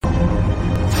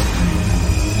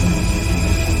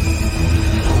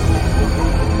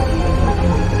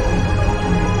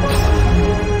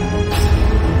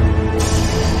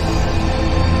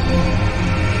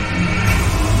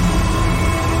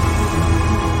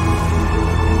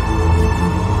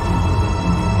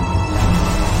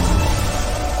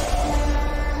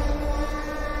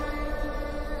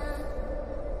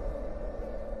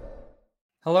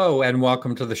Hello and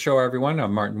welcome to the show, everyone.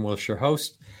 I'm Martin Wilsh, your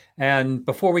host. And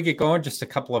before we get going, just a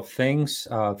couple of things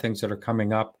that are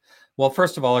coming up. Well,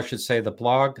 first of all, I should say the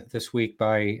blog this week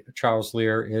by Charles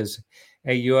Lear is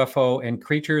a UFO and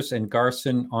Creatures in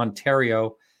Garson,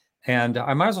 Ontario. And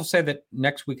I might as well say that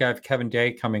next week I have Kevin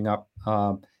Day coming up.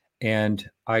 And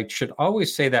I should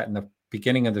always say that in the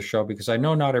beginning of the show because I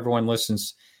know not everyone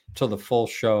listens to the full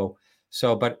show.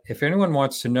 But if anyone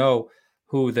wants to know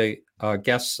who the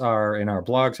guests are and our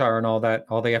blogs are and all that,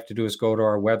 all they have to do is go to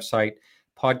our website,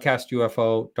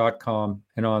 podcastufo.com,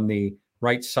 and on the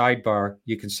right sidebar,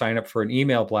 you can sign up for an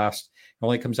email blast. It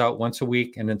only comes out once a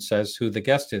week, and it says who the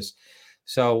guest is.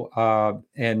 So,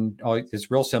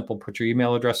 it's real simple. Put your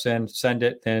email address in, send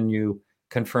it, then you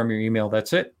confirm your email.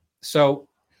 That's it. So,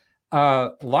 a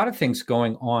lot of things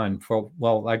going on.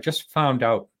 I just found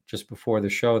out just before the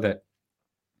show that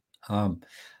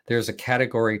there's a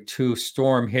Category 2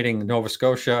 storm hitting Nova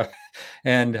Scotia.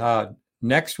 And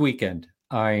next weekend,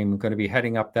 I'm going to be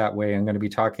heading up that way. I'm going to be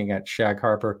talking at Shag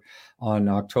Harbor on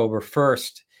October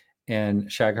 1st in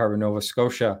Shag Harbor, Nova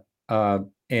Scotia.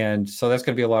 And so that's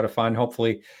going to be a lot of fun.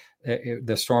 Hopefully,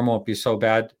 the storm won't be so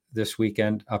bad this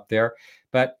weekend up there.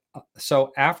 But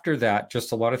so after that,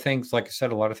 just a lot of things, like I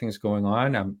said, a lot of things going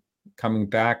on. I'm coming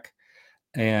back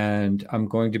and I'm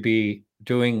going to be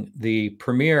doing the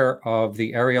premiere of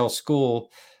the Ariel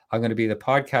School. I'm going to be the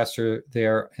podcaster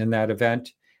there in that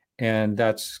event. And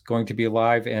that's going to be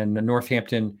live in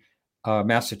Northampton,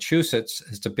 Massachusetts.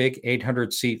 It's a big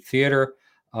 800-seat theater.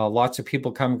 Lots of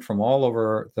people coming from all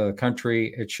over the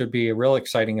country. It should be a real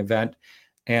exciting event.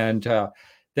 And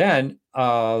then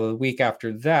the week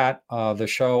after that, the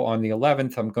show on the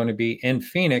 11th, I'm going to be in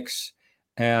Phoenix.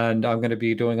 And I'm going to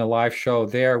be doing a live show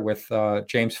there with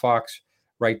James Fox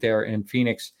right there in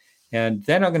Phoenix. And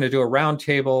then I'm going to do a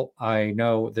roundtable. I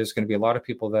know there's going to be a lot of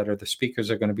people that are the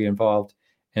speakers are going to be involved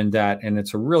in that. And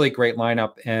it's a really great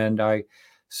lineup. And I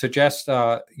suggest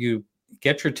you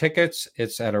get your tickets.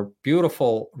 It's at a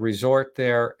beautiful resort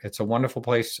there. It's a wonderful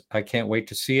place. I can't wait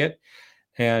to see it.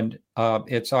 And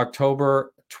it's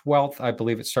October 12th. I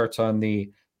believe it starts on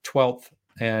the 12th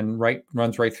and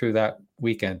runs right through that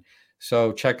weekend.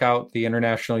 So check out the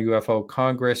International UFO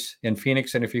Congress in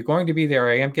Phoenix. And if you're going to be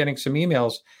there, I am getting some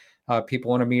emails.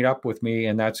 People want to meet up with me,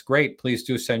 and that's great. Please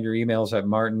do send your emails at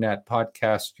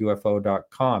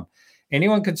martin@podcastufo.com.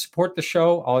 Anyone can support the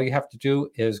show. All you have to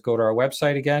do is go to our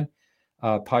website again,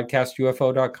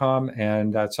 podcastufo.com,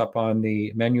 and that's up on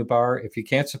the menu bar. If you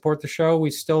can't support the show, we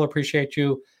still appreciate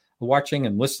you watching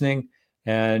and listening.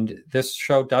 And this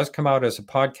show does come out as a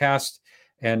podcast.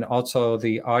 And also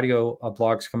the audio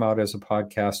blogs come out as a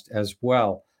podcast as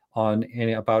well on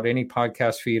about any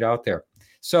podcast feed out there.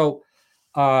 So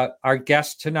our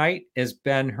guest tonight is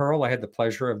Ben Hurl. I had the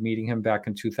pleasure of meeting him back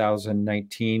in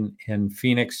 2019 in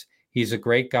Phoenix. He's a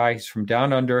great guy. He's from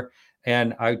down under.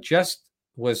 And I just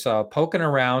was poking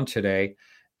around today,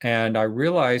 and I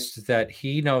realized that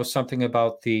he knows something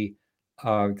about the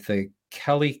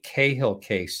Kelly Cahill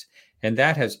case. And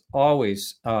that has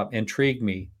always intrigued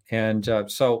me. And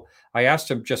so I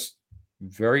asked him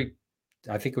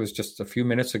I think it was just a few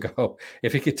minutes ago,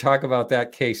 if he could talk about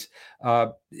that case.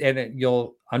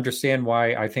 You'll understand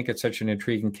why I think it's such an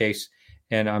intriguing case.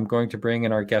 And I'm going to bring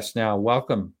in our guest now.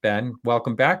 Welcome, Ben.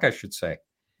 Welcome back, I should say.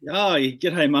 Oh,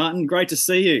 g'day, Martin. Great to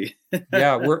see you.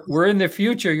 Yeah, we're in the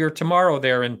future. You're tomorrow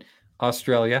there in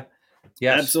Australia.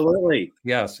 Yes, absolutely.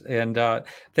 Yes. And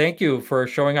thank you for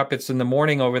showing up. It's in the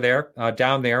morning over there,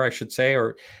 down there, I should say.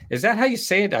 Or is that how you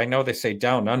say it? I know they say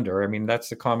down under. I mean, that's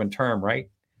the common term, right?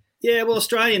 Yeah, well,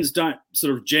 Australians don't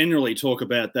sort of generally talk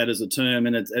about that as a term.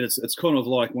 And it's kind of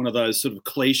like one of those sort of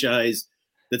cliches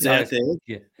that's out there.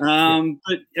 Yeah.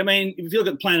 But, I mean, if you look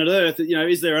at planet Earth,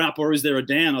 is there up or is there a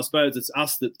down? I suppose it's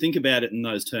us that think about it in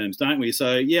those terms, don't we?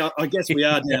 So, yeah, I guess we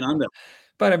are down under.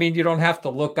 But I mean, you don't have to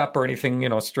look up or anything,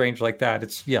 strange like that.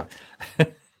 It's You're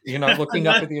not looking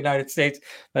up at the United States.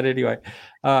 But anyway,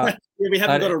 we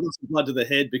haven't got a rush of blood to the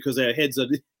head because our heads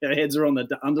are on the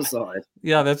underside.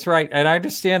 Yeah, that's right. And I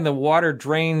understand the water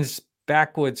drains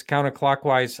backwards,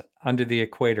 counterclockwise under the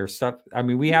equator. Stuff. I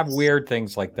mean, we have weird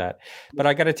things like that. But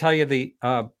I got to tell you, the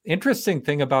interesting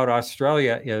thing about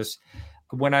Australia is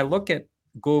when I look at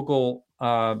Google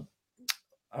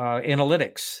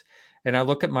analytics. And I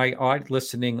look at my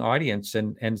listening audience,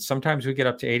 and sometimes we get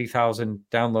up to 80,000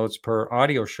 downloads per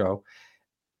audio show.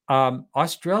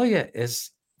 Australia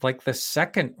is like the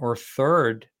second or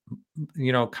third,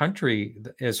 country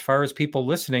as far as people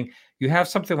listening. You have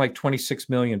something like 26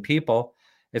 million people.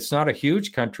 It's not a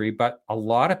huge country, but a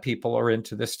lot of people are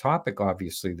into this topic,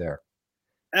 obviously, there.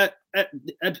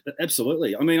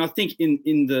 Absolutely. I mean, I think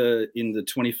in the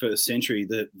 21st century,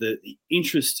 the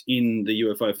interest in the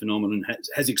UFO phenomenon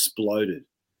has exploded.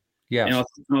 Yes.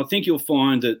 And I think you'll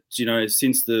find that, you know,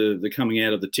 since the coming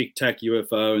out of the Tic Tac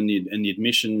UFO and the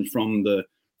admission from the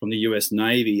US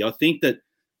Navy, I think that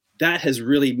has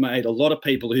really made a lot of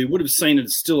people who would have seen it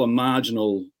as still a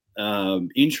marginal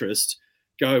interest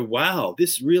go, wow,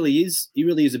 this really is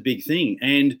a big thing.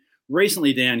 And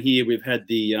recently down here, we've had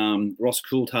the Ross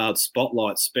Coulthard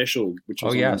Spotlight special, which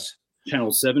was on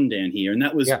Channel 7 down here. And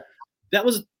that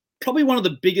was probably one of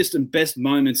the biggest and best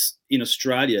moments in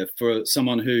Australia for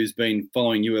someone who's been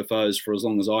following UFOs for as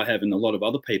long as I have and a lot of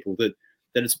other people, that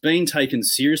it's been taken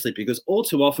seriously, because all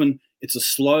too often it's a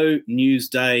slow news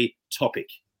day topic.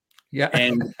 Yeah.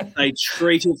 And they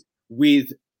treat it with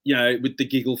the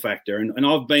giggle factor. And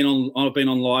I've been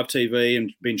on live TV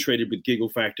and been treated with giggle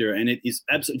factor, and it is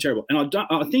absolutely terrible. And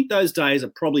I think those days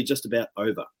are probably just about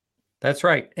over. That's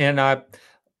right. And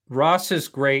Ross is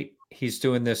great. He's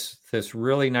doing this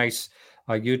really nice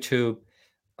YouTube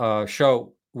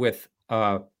show with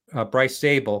Bryce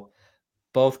Zabel.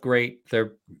 Both great.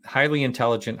 They're highly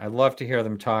intelligent. I love to hear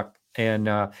them talk. And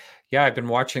I've been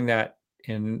watching that,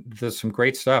 and there's some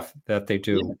great stuff that they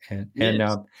do.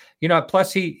 Yeah. And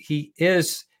plus he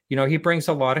is, he brings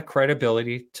a lot of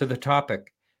credibility to the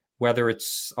topic, whether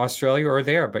it's Australia or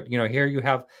there. But, here you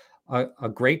have a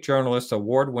great journalist,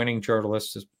 award-winning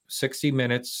journalist, 60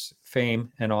 Minutes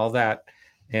fame and all that,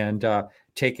 and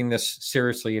taking this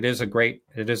seriously. It is a great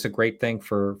thing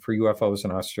for UFOs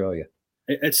in Australia.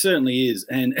 It certainly is,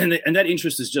 and that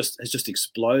interest has just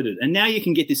exploded. And now you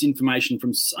can get this information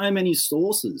from so many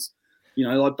sources.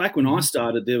 Like back when I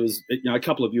started, there was a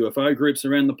couple of UFO groups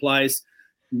around the place,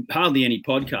 hardly any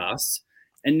podcasts.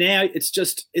 And now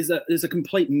there's a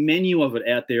complete menu of it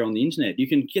out there on the internet. You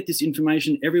can get this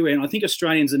information everywhere, and I think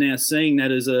Australians are now seeing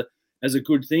that as a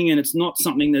good thing. And it's not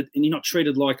something and you're not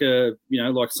treated like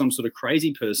like some sort of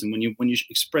crazy person when you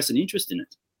express an interest in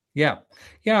it. Yeah.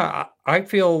 I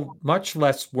feel much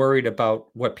less worried about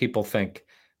what people think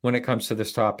when it comes to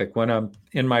this topic. When I'm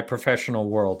in my professional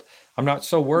world, I'm not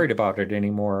so worried about it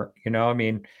anymore. I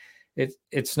mean,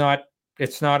 it's not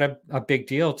a big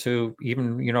deal to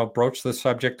even, broach the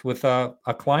subject with a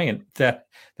client that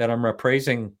I'm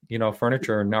appraising,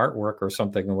 furniture and artwork or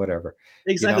something or whatever.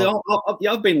 Exactly.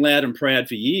 I've been loud and proud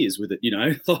for years with it,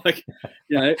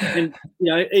 and,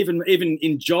 even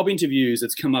in job interviews,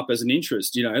 it's come up as an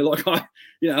interest,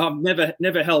 I've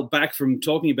never held back from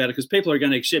talking about it, because people are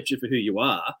going to accept you for who you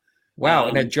are. Wow.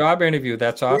 In a job interview,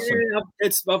 that's awesome. Yeah,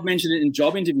 I've mentioned it in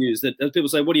job interviews that people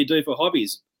say, what do you do for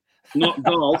hobbies? Not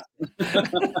golf.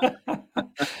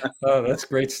 Oh, that's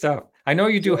great stuff. I know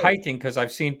you do hiking, because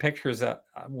I've seen pictures that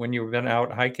when you've been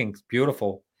out hiking. It's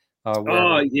beautiful. A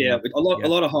lot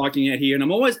of hiking out here, and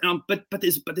I'm always but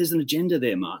there's an agenda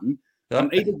there, Martin. I'm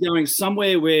either going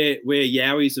somewhere where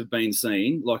Yowies have been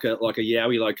seen, like a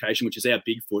Yowie location, which is our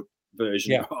Bigfoot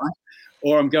version, right?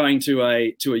 Or I'm going to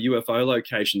a UFO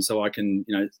location so I can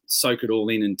soak it all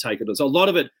in and take it. So a lot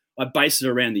of it, I base it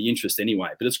around the interest anyway,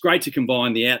 but it's great to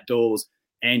combine the outdoors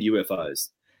and UFOs.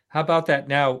 How about that?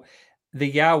 Now,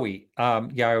 the Yowie,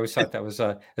 I always thought that was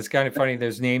it's kind of funny.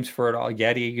 There's names for it all.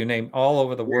 Yeti, you name all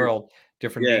over the world,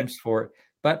 different names for it.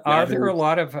 But are there a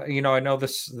lot of, I know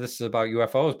this is about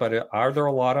UFOs, but are there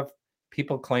a lot of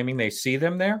people claiming they see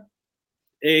them there?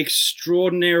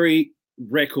 Extraordinary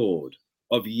record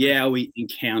of Yowie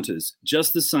encounters,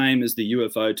 just the same as the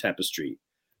UFO tapestry.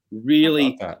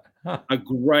 Really a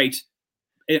great,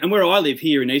 and where I live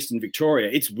here in Eastern Victoria,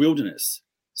 it's wilderness.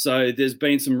 So there's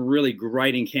been some really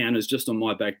great encounters just on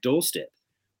my back doorstep.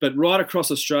 But right across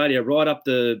Australia, right up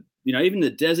even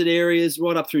the desert areas,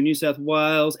 right up through New South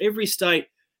Wales, every state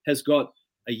has got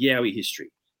a Yowie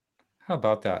history. How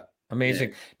about that?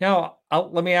 Amazing. Yeah. Now,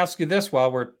 let me ask you this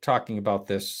while we're talking about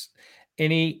this.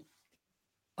 Any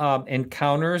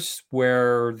encounters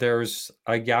where there's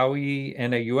a Yowie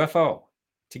and a UFO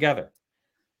together,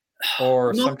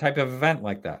 or some type of event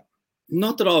like that?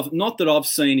 Not that I've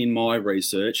seen in my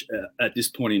research at this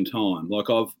point in time. Like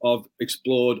I've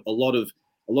explored a lot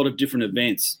of different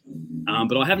events,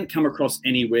 but I haven't come across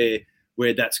anywhere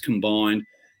where that's combined.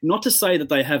 Not to say that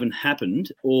they haven't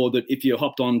happened, or that if you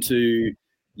hopped onto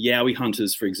Yowie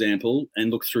Hunters, for example, and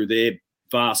looked through their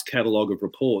vast catalogue of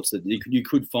reports, that you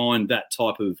could find that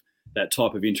type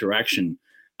of interaction.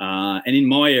 And in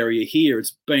my area here,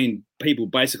 it's been people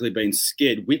basically been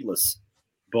scared witless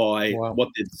by what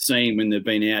they've seen when they've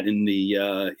been out in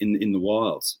the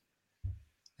wilds.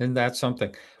 And that's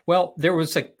something. Well,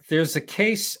 there's a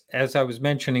case, as I was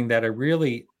mentioning, that I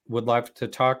really would love to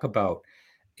talk about.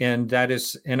 and that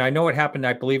is, and I know it happened,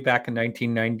 I believe, back in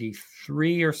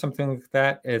 1993 or something like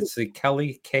that. It's the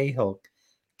Kelly Cahill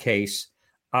case.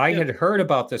 I had heard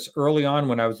about this early on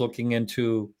when I was looking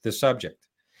into the subject,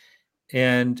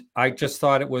 and I just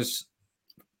thought it was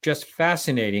just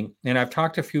fascinating. And I've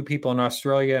talked to a few people in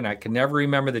Australia, and I can never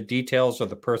remember the details of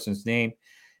the person's name.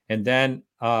 And then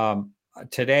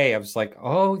today I was like,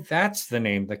 oh, that's the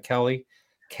name, the Kelly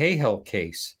Cahill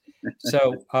case.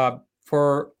 So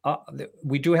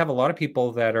we do have a lot of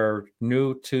people that are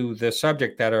new to the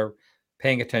subject that are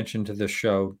paying attention to this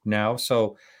show now.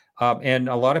 So, and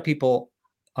a lot of people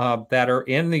that are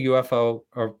in the UFO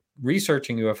or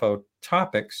researching UFO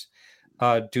topics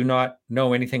do not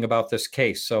know anything about this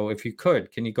case. So if you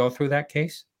could, can you go through that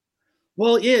case?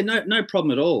 Well, yeah, no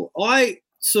problem at all. I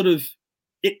sort of,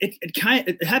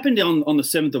 it happened on the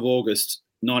 7th of August,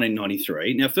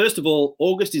 1993. Now, first of all,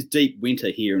 August is deep winter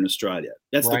here in Australia.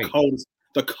 That's right.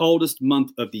 the coldest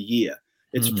month of the year.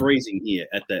 It's freezing here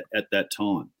at that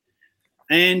time.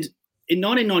 And in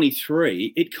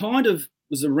 1993, it kind of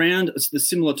was around the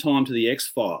similar time to the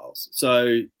X-Files.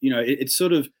 So,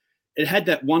 it had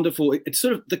that wonderful,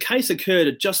 the case occurred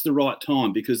at just the right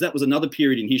time, because that was another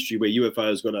period in history where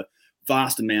UFOs got a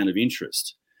vast amount of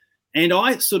interest. And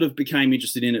I sort of became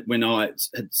interested in it when I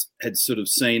had sort of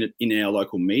seen it in our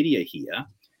local media here.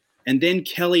 And then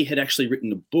Kelly had actually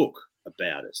written a book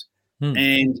about it.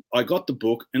 And I got the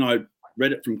book and I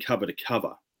read it from cover to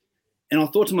cover. And I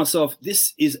thought to myself,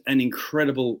 this is an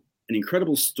incredible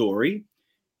story.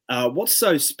 What's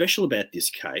so special about this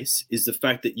case is the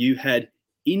fact that you had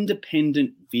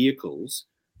independent vehicles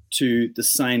to the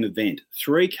same event,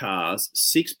 3 cars,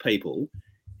 6 people,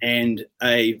 and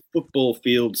a football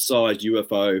field-sized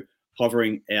UFO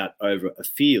hovering out over a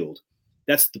field.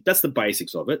 That's the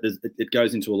basics of it. It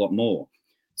goes into a lot more.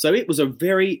 So it was a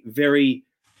very, very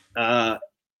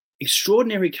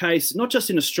extraordinary case, not just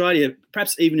in Australia,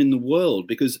 perhaps even in the world,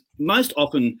 because most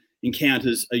often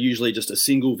encounters are usually just a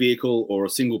single vehicle or a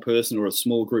single person or a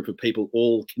small group of people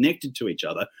all connected to each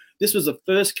other. This was the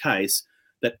first case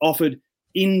that offered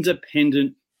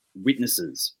independent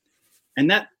witnesses.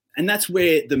 And that's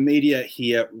where the media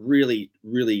here really,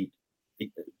 really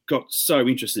got so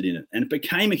interested in it. And it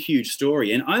became a huge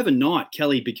story. And overnight,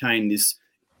 Kelly became this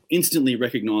instantly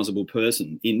recognizable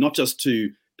person, in not just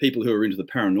to people who are into the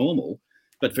paranormal,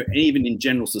 but for even in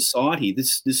general society.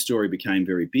 This story became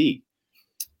very big.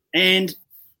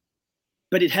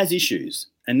 But it has issues.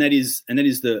 And that is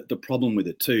the problem with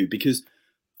it too, because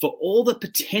for all the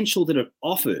potential that it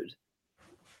offered,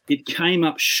 it came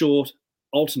up short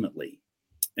ultimately.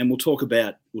 And we'll talk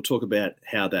about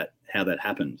how that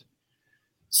happened.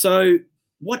 So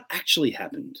what actually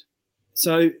happened?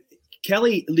 So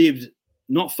Kelly lived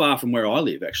not far from where I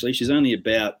live, actually. She's only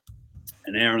about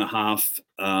an hour and a half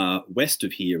west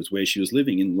of here is where she was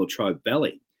living, in Latrobe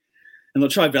Valley. And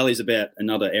Latrobe Valley is about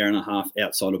another hour and a half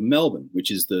outside of Melbourne, which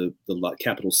is the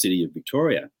capital city of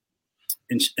Victoria.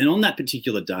 And on that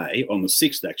particular day, on the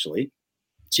 6th actually,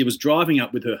 she was driving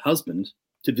up with her husband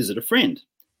to visit a friend.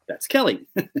 That's Kelly.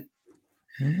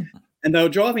 And they were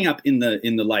driving up in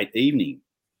the late evening,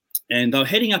 and they were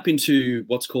heading up into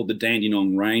what's called the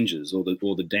Dandenong Ranges, or the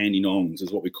Dandenongs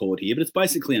is what we call it here, but it's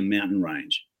basically a mountain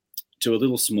range, to a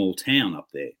little small town up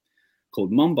there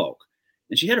called Monbulk.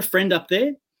 And she had a friend up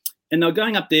there, and they were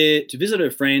going up there to visit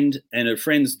her friend, and her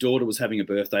friend's daughter was having a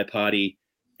birthday party,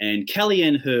 and Kelly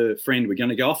and her friend were going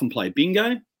to go off and play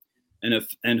bingo,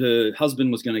 and her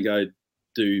husband was going to go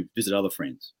to visit other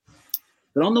friends.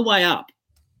 But on the way up,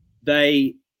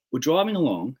 they were driving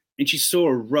along, and she saw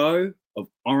a row of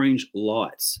orange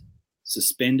lights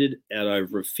suspended out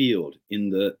over a field in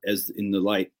the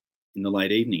late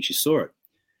evening. She saw it,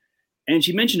 and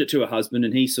she mentioned it to her husband,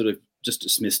 and he sort of just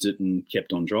dismissed it and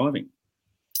kept on driving.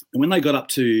 And when they got up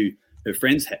to her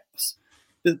friend's house,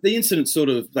 the incident sort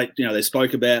of, they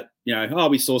spoke about, oh,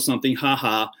 we saw something,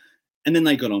 and then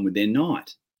they got on with their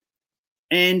night.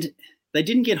 And they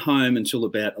didn't get home until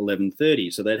about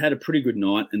 11:30, so they'd had a pretty good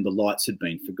night, and the lights had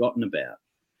been forgotten about.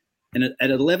 And at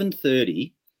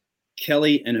 11:30,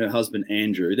 Kelly and her husband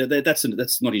Andrew,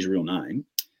 that's not his real name,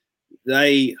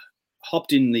 they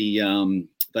hopped in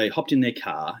their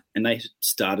car, and they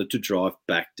started to drive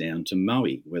back down to Moe,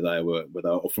 where they were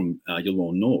from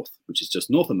Yallourn North, which is just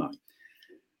north of Moe.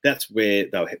 That's where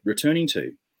they were returning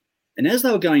to. And as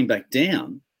they were going back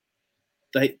down,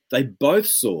 they both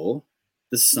saw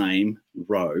the same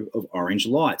row of orange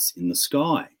lights in the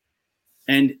sky.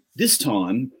 And this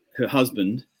time, her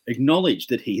husband acknowledged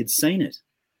that he had seen it.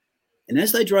 And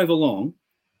as they drove along,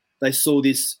 they saw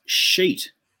this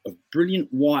sheet of brilliant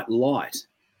white light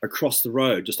across the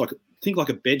road, just like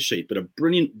a bed sheet, but a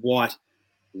brilliant white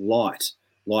light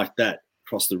like that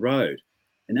across the road.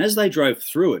 And as they drove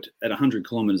through it at 100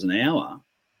 kilometres an hour,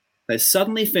 they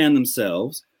suddenly found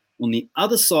themselves on the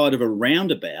other side of a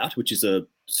roundabout, which is a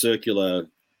circular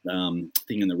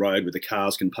thing in the road where the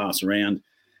cars can pass around,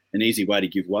 an easy way to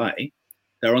give way.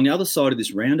 They were on the other side of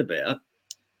this roundabout,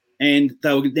 and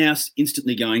they were now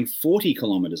instantly going 40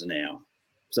 kilometres an hour.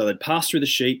 So they'd passed through the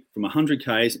sheep from 100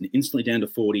 Ks and instantly down to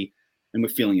 40, and were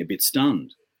feeling a bit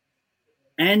stunned.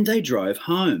 And they drove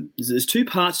home. There's two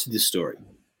parts to this story.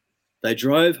 They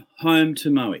drove home to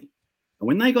Maui. And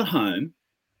when they got home,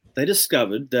 they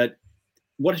discovered that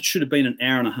what should have been an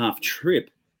hour and a half trip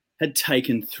had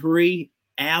taken 3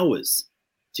 hours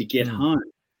to get home.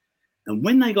 And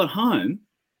when they got home,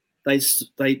 they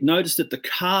noticed that the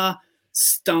car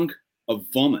stunk of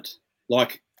vomit,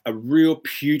 like a real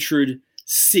putrid,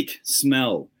 sick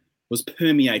smell was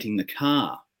permeating the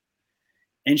car.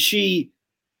 And she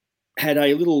had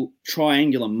a little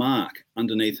triangular mark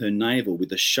underneath her navel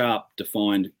with a sharp,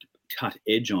 defined cut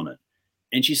edge on it.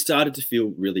 And she started to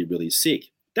feel really, really sick.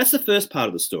 That's the first part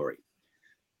of the story.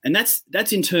 And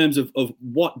that's in terms of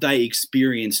what they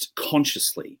experienced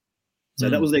consciously. So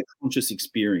that was their conscious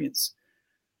experience.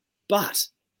 But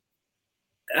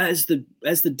as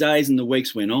the days and the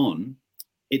weeks went on,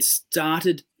 it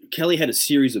started. Kelly had a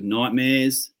series of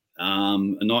nightmares, a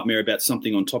nightmare about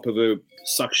something on top of her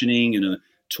suctioning and a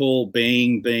tall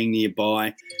being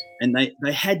nearby. And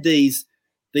they had these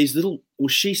little, well,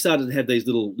 she started to have these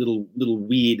little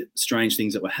weird, strange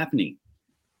things that were happening.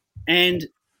 And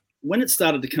when it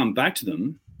started to come back to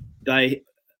them,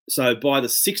 so by the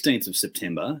 16th of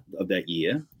September of that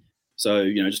year,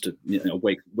 so, just a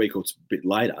week or a bit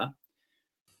later,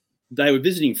 they were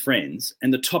visiting friends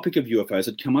and the topic of UFOs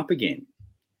had come up again.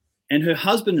 And her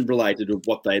husband related of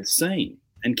what they had seen.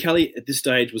 And Kelly at this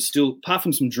stage was still, apart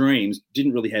from some dreams,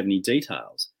 didn't really have any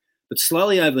details. But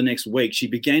slowly over the next week, she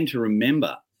began to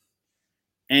remember.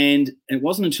 And it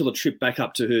wasn't until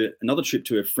another trip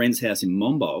to her friend's house in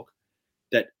Monbulk,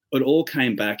 that it all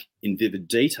came back in vivid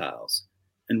details.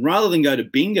 And rather than go to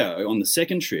bingo on the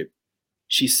second trip,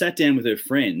 she sat down with her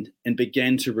friend and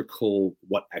began to recall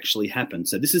what actually happened.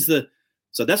 So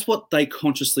that's what they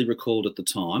consciously recalled at the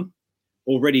time.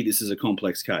 Already this is a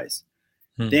complex case.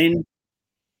 Then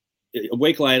a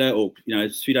week later, or a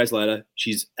few days later,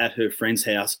 she's at her friend's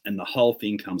house and the whole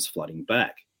thing comes flooding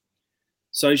back.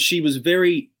 So she was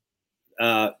very,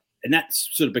 and that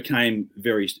sort of became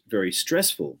very, very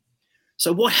stressful.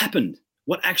 So what happened?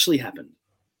 What actually happened?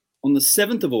 On the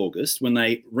 7th of August, when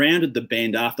they rounded the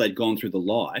bend after they'd gone through the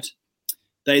light,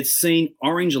 they had seen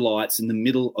orange lights in the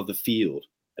middle of the field,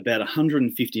 about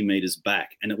 150 metres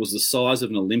back, and it was the size of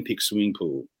an Olympic swimming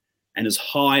pool and as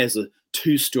high as a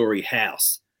 2-story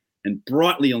house and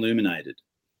brightly illuminated.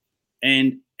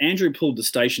 And Andrew pulled the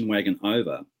station wagon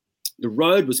over. The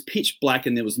road was pitch black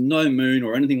and there was no moon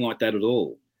or anything like that at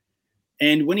all.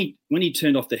 And when he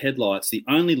turned off the headlights, the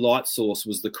only light source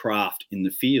was the craft in the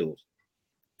field.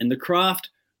 And the craft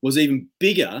was even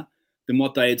bigger than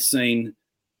what they had seen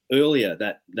earlier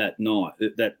that night,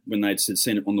 that when they'd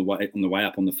seen it on the way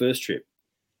up on the first trip.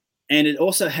 And it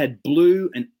also had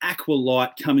blue and aqua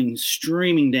light coming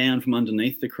streaming down from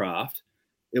underneath the craft.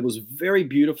 It was very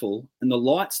beautiful, and the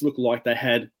lights looked like they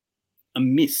had a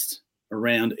mist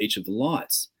around each of the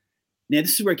lights. Now,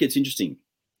 this is where it gets interesting.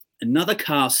 Another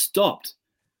car stopped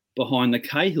behind the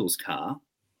Cahill's car,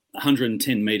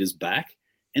 110 metres back,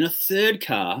 and a third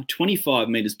car, 25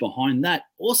 metres behind that,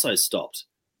 also stopped.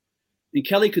 And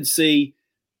Kelly could see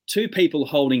 2 people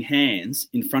holding hands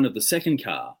in front of the second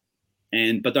car,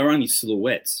 but they were only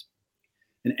silhouettes.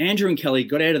 And Andrew and Kelly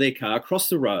got out of their car, crossed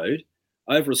the road,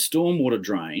 over a stormwater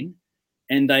drain,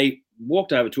 and they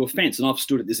walked over to a fence, and I've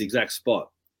stood at this exact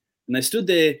spot. And they stood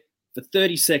there for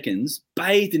 30 seconds,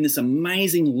 bathed in this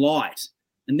amazing light.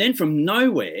 And then from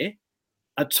nowhere,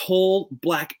 a tall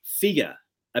black figure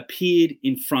appeared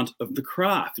in front of the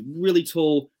craft, a really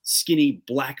tall, skinny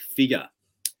black figure.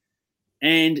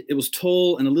 And it was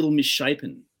tall and a little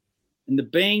misshapen. And the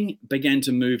being began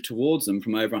to move towards them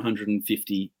from over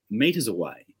 150 metres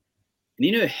away. And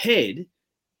in her head,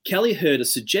 Kelly heard a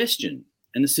suggestion.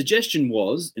 And the suggestion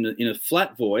was, in a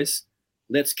flat voice,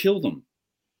 let's kill them.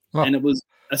 Oh. And it was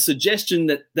a suggestion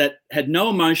that had no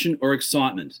emotion or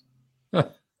excitement.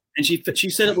 And she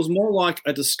said it was more like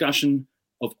a discussion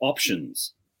of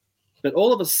options. But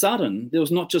all of a sudden, there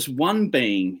was not just one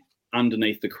being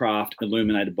underneath the craft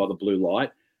illuminated by the blue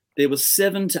light. There were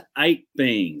 7 to 8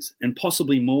 beings and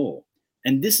possibly more.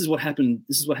 And this is what happened.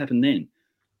 This is what happened then.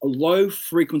 A low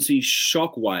frequency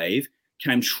shock wave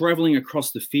came traveling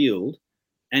across the field,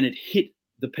 and it hit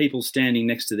the people standing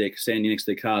next to their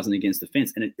cars and against the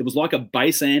fence. And it was like a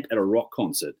bass amp at a rock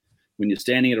concert. When you're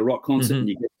standing at a rock concert and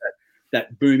you get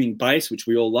that booming bass, which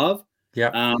we all love.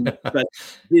 Yeah. But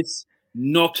this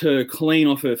knocked her clean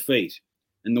off her feet.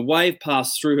 And the wave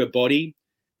passed through her body.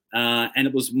 And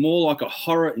it was more like a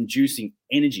horror-inducing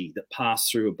energy that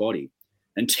passed through her body.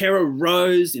 And terror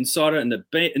rose inside her, and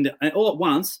all at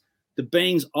once, the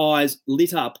being's eyes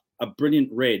lit up a brilliant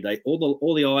red.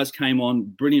 All the eyes came on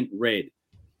brilliant red.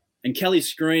 And Kelly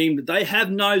screamed, "They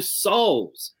have no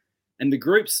souls!" And the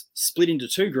groups split into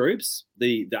two groups.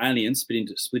 The aliens split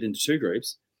into two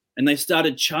groups, and they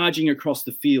started charging across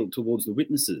the field towards the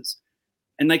witnesses.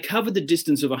 And they covered the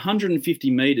distance of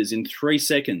 150 meters in 3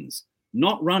 seconds,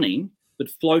 not running, but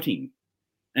floating.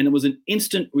 And it was an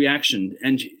instant reaction.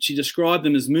 And she described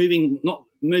them as moving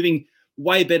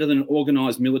way better than an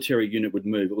organized military unit would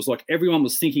move. It was like everyone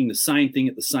was thinking the same thing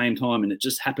at the same time, and it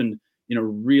just happened in a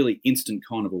really instant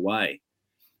kind of a way.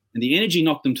 And the energy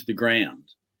knocked them to the ground.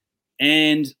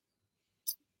 And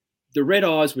the red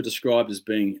eyes were described as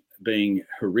being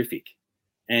horrific.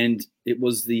 And it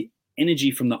was the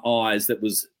energy from the eyes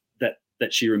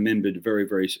that she remembered very,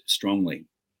 very strongly.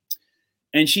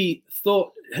 And she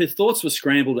thought her thoughts were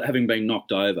scrambled at having been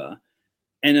knocked over.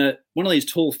 And one of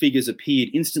these tall figures appeared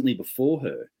instantly before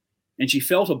her. And she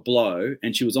felt a blow,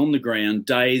 and she was on the ground,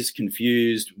 dazed,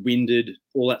 confused, winded,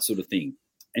 all that sort of thing.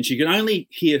 And she could only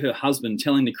hear her husband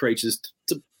telling the creatures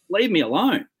to leave me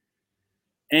alone.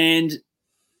 And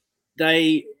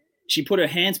she put her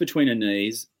hands between her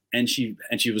knees, and she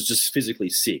was just physically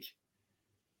sick.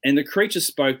 And the creature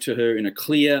spoke to her in a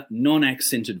clear,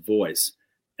 non-accented voice,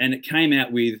 and it came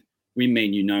out with, "We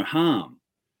mean you no harm."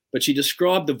 But she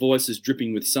described the voice as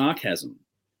dripping with sarcasm,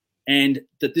 and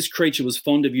that this creature was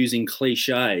fond of using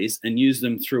cliches and used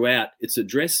them throughout its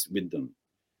address with them.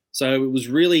 So it was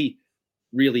really,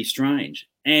 really strange.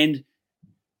 And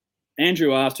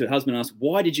her husband asked,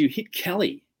 "Why did you hit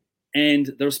Kelly?" And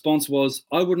the response was,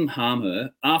 "I wouldn't harm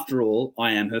her. After all,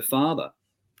 I am her father."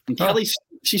 And Kelly,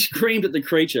 she screamed at the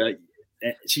creature.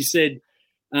 She said,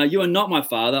 "You are not my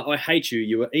father. I hate you.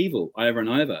 You are evil," over and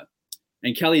over.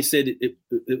 And Kelly said it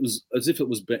was as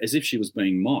if she was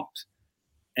being mocked.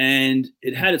 And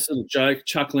it had its little joke,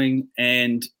 chuckling,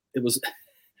 and it was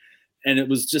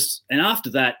just, and after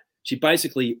that, she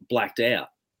basically blacked out.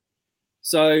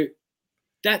 So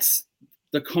that's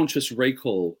the conscious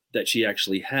recall that she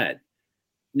actually had.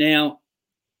 Now,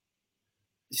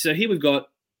 so here we've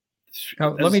got.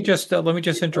 Now, let me just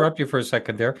interrupt you for a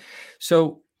second there.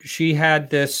 So she had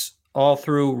this all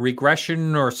through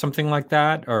regression or something like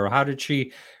that, or how did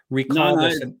she recall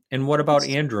this? And what about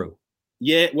Andrew?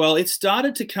 Yeah, well, it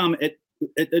started to come.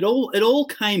 It all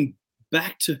came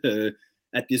back to her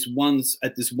at this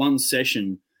one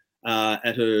session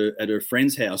at her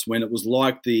friend's house, when it was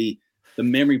like the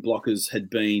memory blockers had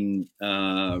been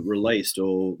released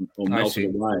or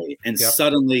melted away, and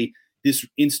suddenly this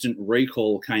instant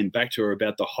recall came back to her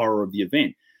about the horror of the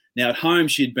event. Now, at home,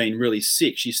 she'd been really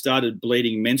sick. She started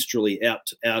bleeding menstrually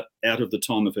out of the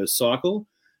time of her cycle,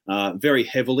 very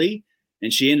heavily,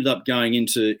 and she ended up going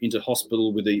into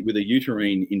hospital with a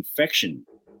uterine infection.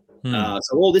 So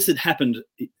all this had happened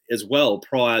as well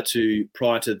prior to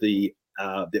the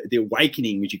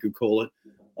awakening, which you could call it,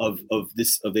 of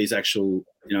these actual,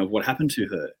 what happened to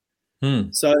her.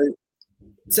 So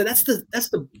that's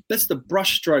the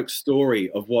brushstroke story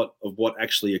of what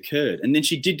actually occurred. And then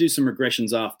she did do some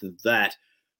regressions after that,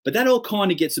 but that all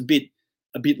kind of gets a bit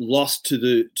lost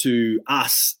to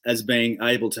us as being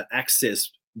able to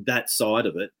access that side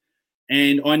of it.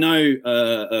 And I know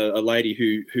a lady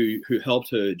who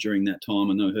helped her during that time.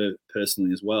 I know her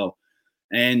personally as well,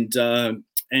 and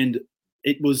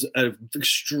it was an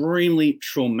extremely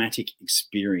traumatic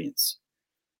experience.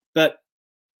 But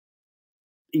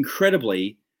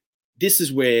incredibly, this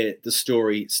is where the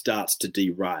story starts to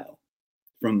derail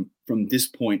from this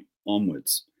point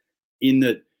onwards, in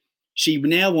that she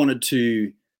now wanted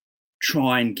to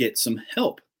try and get some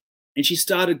help. And she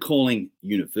started calling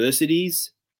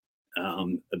universities,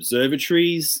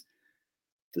 observatories,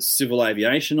 the Civil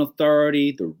Aviation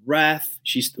Authority, the RAF,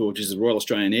 which is the Royal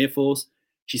Australian Air Force.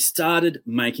 She started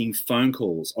making phone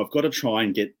calls. I've got to try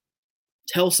and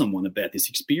tell someone about this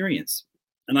experience.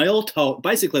 And they all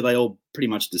pretty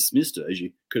much dismissed her, as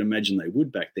you could imagine they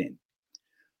would back then.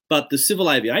 But the Civil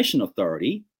Aviation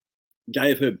Authority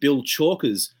gave her Bill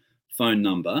Chalker's phone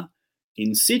number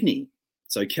in Sydney.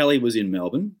 So Kelly was in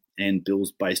Melbourne and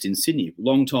Bill's based in Sydney.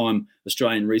 Long-time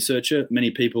Australian researcher.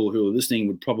 Many people who are listening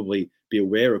would probably be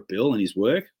aware of Bill and his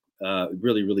work.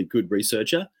 Really, really good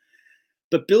researcher.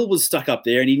 But Bill was stuck up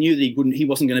there, and he knew that he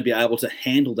wasn't going to be able to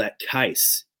handle that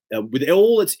case with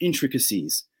all its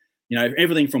intricacies,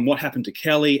 everything from what happened to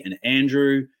Kelly and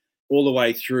Andrew all the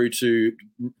way through to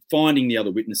finding the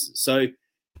other witnesses. So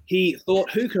he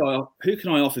thought, who can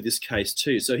I offer this case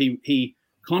to? So he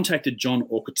contacted John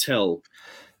Orcatel.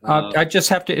 I just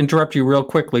have to interrupt you real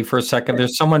quickly for a second.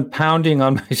 There's someone pounding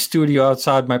on my studio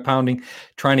outside my pounding,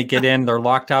 trying to get in. They're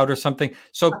locked out or something.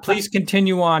 So please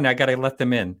continue on. I got to let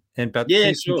them in.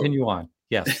 Please continue on.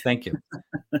 Yes, thank you.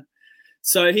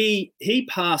 So he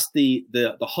passed the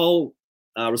whole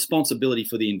responsibility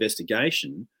for the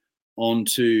investigation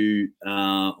onto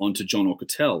John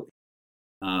Orcatel.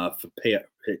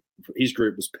 For his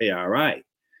group was PRA.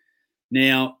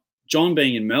 Now, John,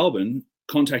 being in Melbourne,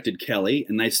 contacted Kelly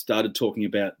and they started talking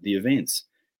about the events.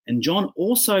 And John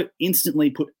also instantly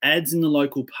put ads in the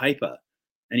local paper,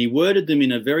 and he worded them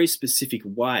in a very specific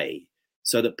way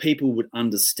so that people would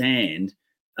understand.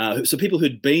 So people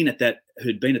who'd been at that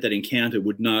encounter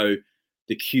would know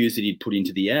the cues that he'd put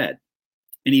into the ad.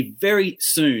 And he very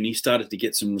soon started to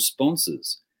get some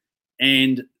responses.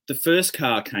 And the first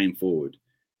car came forward,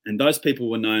 and those people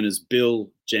were known as Bill,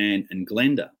 Jan, and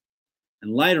Glenda.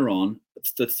 And later on,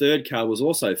 the third car was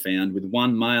also found with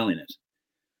one male in it.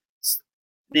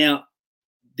 Now,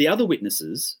 the other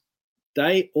witnesses,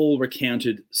 they all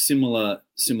recounted similar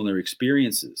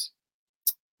experiences,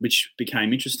 which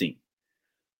became interesting.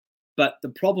 But the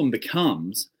problem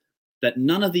becomes that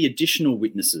none of the additional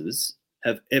witnesses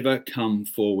have ever come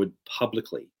forward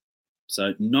publicly.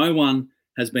 So no one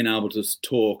has been able to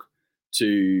talk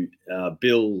to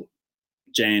Bill,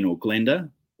 Jan, or Glenda,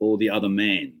 or the other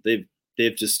man.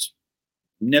 They've just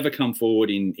never come forward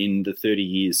in the 30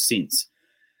 years since.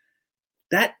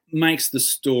 That makes the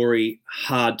story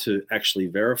hard to actually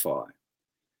verify.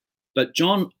 But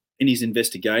John, in his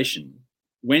investigation,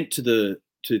 went to the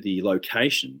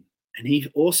location, and he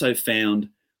also found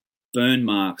burn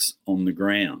marks on the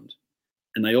ground.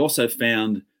 And they also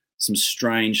found some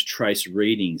strange trace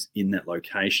readings in that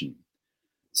location.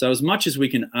 So as much as we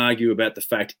can argue about the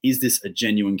fact, is this a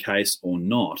genuine case or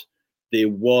not, there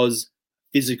was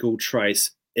physical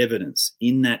trace evidence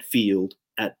in that field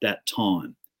at that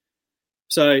time.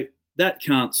 So that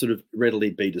can't sort of readily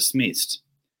be dismissed.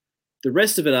 The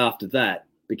rest of it after that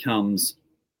becomes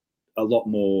a lot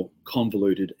more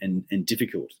convoluted and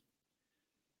difficult.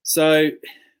 So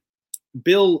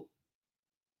Bill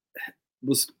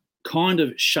was kind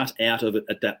of shut out of it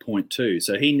at that point too.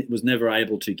 So he was never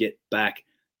able to get back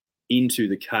into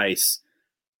the case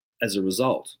as a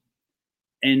result.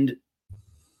 And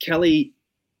Kelly,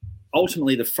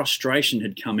 ultimately the frustration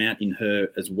had come out in her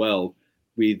as well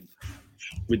with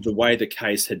the way the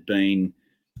case had been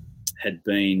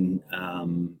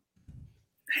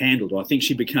handled. I think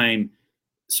she became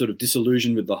sort of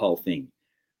disillusioned with the whole thing.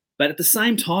 But at the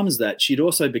same time as that, she'd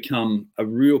also become a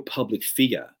real public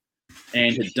figure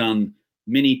and had done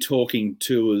many talking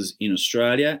tours in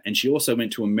Australia. And she also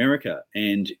went to America,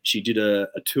 and she did a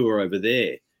tour over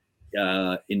there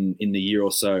in the year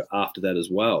or so after that as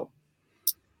well.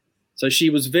 So she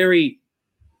was very,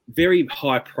 very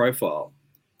high profile.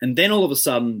 And then all of a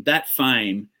sudden, that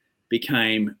fame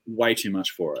became way too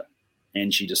much for her.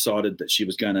 And she decided that she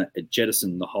was going to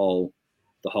jettison the whole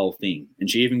thing. And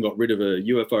she even got rid of her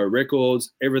UFO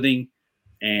records, everything,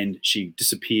 and she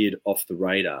disappeared off the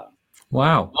radar.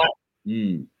 Wow.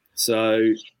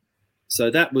 So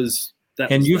that was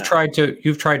that. And was you've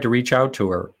that. tried to reach out to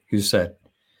her, you said.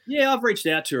 Yeah, I've reached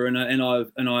out to her, and I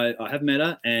have met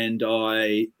her, and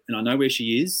I know where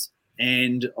she is,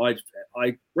 and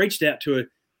I reached out to her.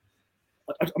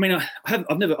 I mean,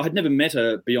 I'd never met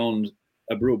her beyond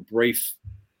a real brief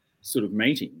sort of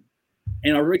meeting,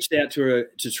 and I reached out to her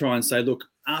to try and say, look,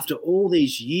 after all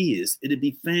these years, it'd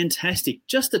be fantastic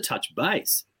just to touch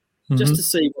base, just to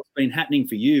see what's been happening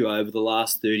for you over the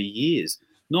last 30 years,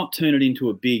 not turn it into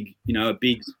a big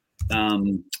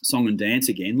song and dance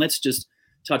again. Let's just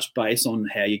touch base on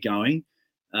how you're going,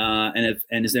 and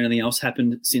has there anything else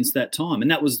happened since that time?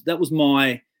 And that was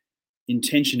my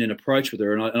intention and approach with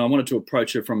her, and I wanted to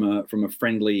approach her from a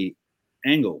friendly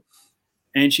angle,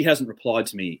 and she hasn't replied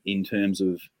to me in terms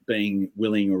of being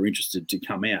willing or interested to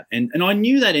come out, and I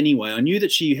knew that anyway. I knew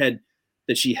that she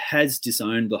has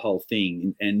disowned the whole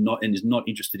thing and is not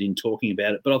interested in talking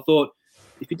about it. But I thought,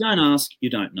 if you don't ask, you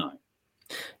don't know.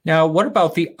 Now, what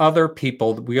about the other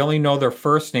people? We only know their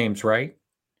first names, right?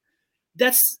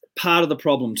 That's part of the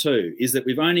problem too, is that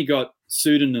we've only got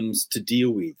pseudonyms to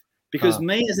deal with. Because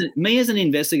me as an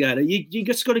investigator, you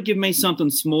just got to give me something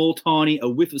small, tiny, a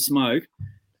whiff of smoke,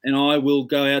 and I will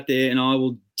go out there and I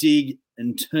will dig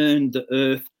and turn the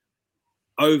earth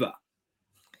over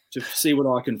to see what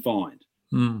I can find.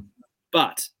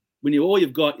 But when all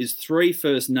you've got is 3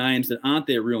 first names that aren't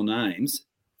their real names,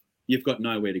 you've got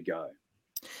nowhere to go.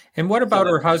 And what about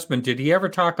her husband? Did he ever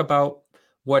talk about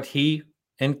what his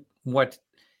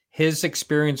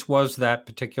experience was that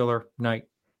particular night?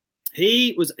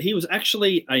 He was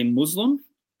actually a Muslim,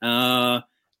 and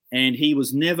he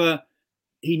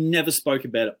never spoke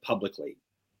about it publicly,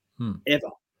 ever.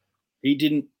 He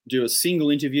didn't do a single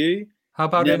interview. How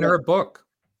about in her book?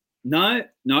 No,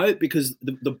 because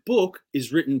the book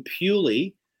is written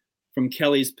purely from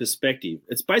Kelly's perspective.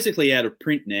 It's basically out of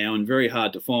print now and very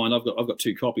hard to find. I've got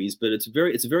 2 copies, but it's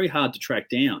very hard to track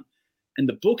down. And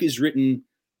the book is written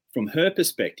from her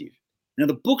perspective. Now,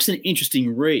 the book's an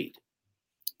interesting read,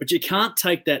 but you can't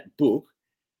take that book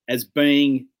as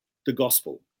being the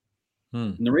gospel.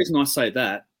 And the reason I say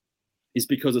that is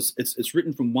because it's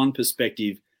written from one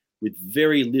perspective with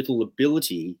very little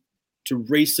ability to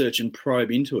research and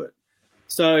probe into it.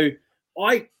 So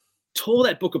I tore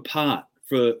that book apart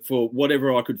for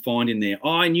whatever I could find in there.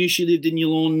 I knew she lived in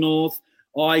Yallourn North.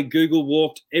 I Google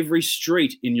walked every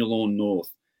street in Yallourn North.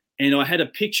 And I had a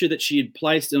picture that she had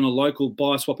placed on a local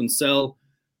buy, swap and sell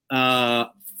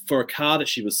for a car that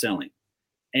she was selling.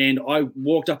 And I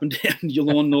walked up and down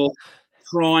Yallourn North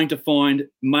trying to find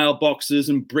mailboxes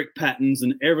and brick patterns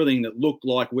and everything that looked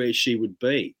like where she would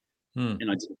be.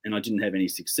 And I didn't have any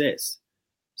success.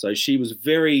 So she was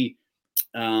very,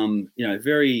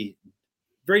 very,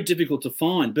 very difficult to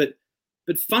find. But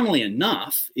funnily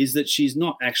enough is that she's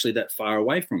not actually that far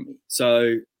away from me.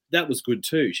 So that was good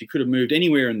too. She could have moved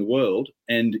anywhere in the world,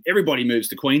 and everybody moves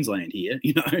to Queensland here,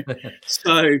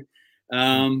 So,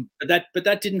 but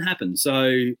that didn't happen. So,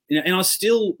 and I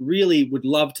still really would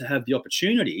love to have the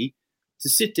opportunity to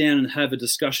sit down and have a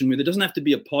discussion with her. It doesn't have to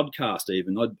be a podcast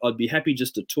even. I'd be happy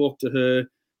just to talk to her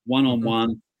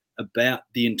one-on-one about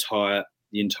the entire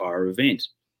event.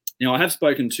 Now, I have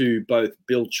spoken to both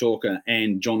Bill Chalker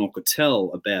and John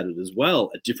Alcatel about it as well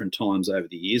at different times over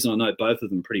the years, and I know both of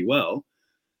them pretty well.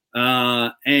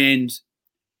 And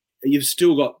you've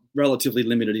still got relatively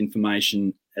limited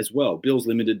information as well. Bill's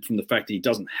limited from the fact that he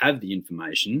doesn't have the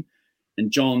information, and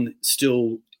John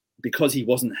still, because he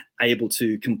wasn't able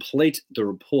to complete the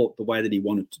report the way that he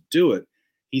wanted to do it,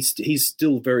 he's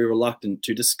still very reluctant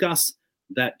to discuss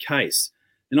that case.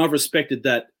 And I've respected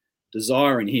that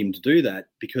desire in him to do that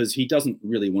because he doesn't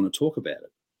really want to talk about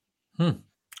it.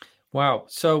 Wow.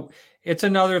 So it's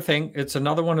another thing. It's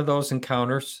another one of those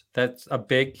encounters that's a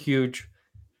big, huge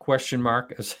question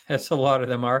mark, as a lot of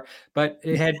them are. But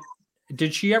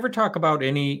did she ever talk about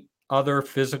any other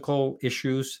physical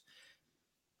issues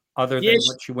other than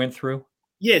what she went through?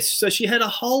 Yes. So she had a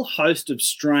whole host of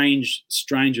strange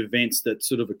events that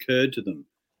sort of occurred to them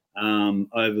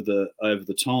over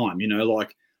the time,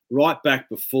 like right back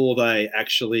before they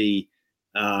actually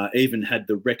even had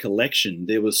the recollection,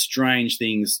 there was strange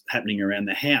things happening around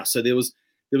the house. So there was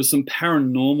some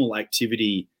paranormal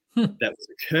activity that was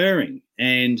occurring.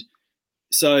 And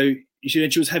so she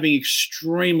was having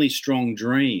extremely strong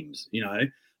dreams,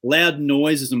 loud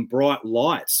noises and bright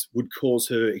lights would cause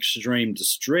her extreme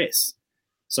distress.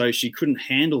 So she couldn't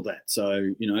handle that.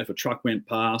 So, if a truck went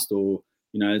past or,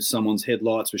 someone's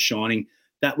headlights were shining,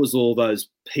 that was all those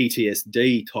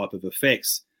PTSD type of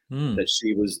effects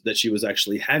that she was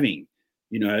actually having.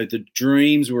 The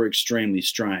dreams were extremely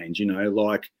strange, and there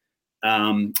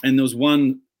was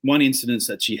one incident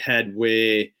that she had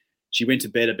where she went to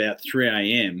bed about 3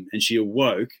 a.m. and she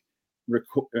awoke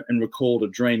and recalled a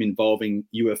dream involving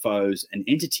UFOs and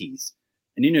entities.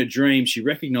 And in her dream, she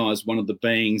recognized one of the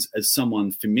beings as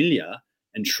someone familiar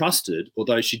and trusted,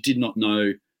 although she did not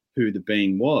know who the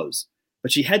being was.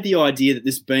 But she had the idea that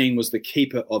this being was the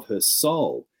keeper of her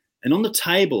soul. And on the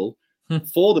table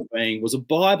for the being was a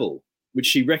Bible, which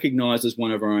she recognized as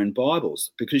one of her own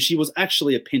Bibles, because she was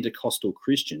actually a Pentecostal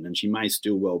Christian, and she may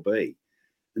still well be.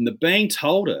 And the being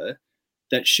told her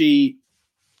that she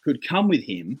could come with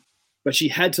him, but she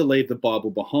had to leave the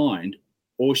Bible behind,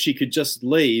 or she could just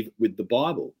leave with the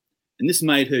Bible. And this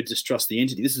made her distrust the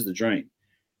entity. This is the dream.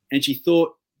 And she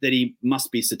thought that he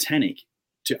must be satanic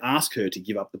to ask her to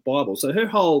give up the Bible. So her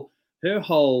whole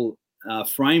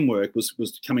framework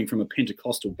was coming from a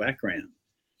Pentecostal background.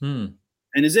 And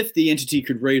as if the entity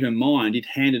could read her mind, it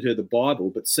handed her the Bible,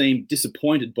 but seemed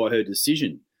disappointed by her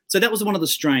decision. So that was one of the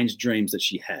strange dreams that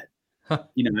she had,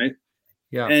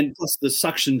 Yeah. And plus the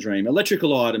suction dream,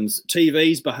 electrical items,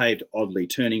 TVs behaved oddly,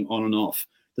 turning on and off.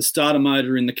 The starter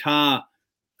motor in the car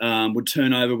would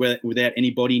turn over without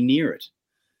anybody near it.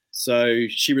 So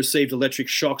she received electric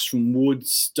shocks from wood,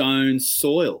 stone,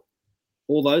 soil,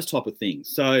 all those type of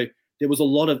things. So there was a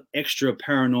lot of extra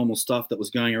paranormal stuff that was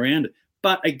going around.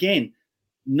 But again,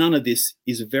 none of this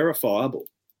is verifiable.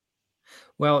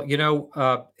 Well,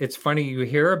 it's funny you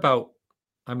hear about.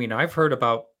 I mean, I've heard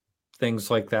about things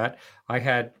like that. I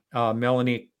had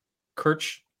Melanie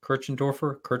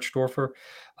Kirchdorfer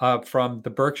from the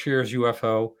Berkshires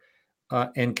UFO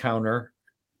encounter.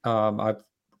 I've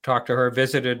talked to her,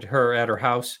 visited her at her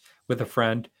house with a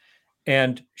friend,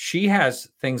 and she has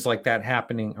things like that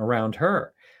happening around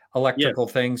her. Electrical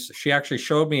Yes. things. She actually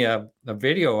showed me a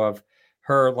video of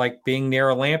her like being near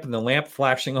a lamp and the lamp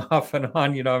flashing off and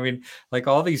on. I mean, like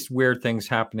all these weird things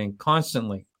happening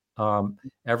constantly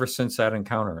ever since that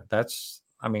encounter. That's,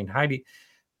 I mean, Heidi,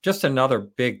 just another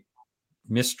big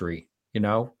mystery.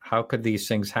 How could these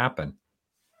things happen?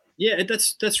 Yeah,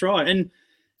 that's right.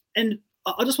 And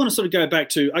I just want to sort of go back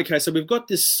to, okay, so we've got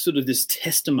this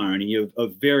testimony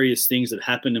of various things that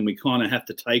happened, and we kind of have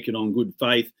to take it on good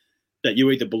faith that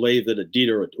you either believe that it did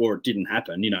or it didn't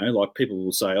happen. Like people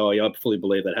will say, oh, yeah, I fully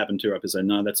believe that happened to her. I say,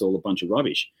 no, that's all a bunch of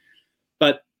rubbish.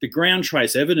 But the ground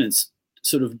trace evidence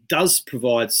sort of does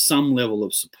provide some level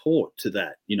of support to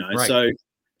that, Right. So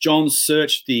John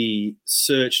searched the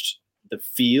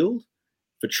field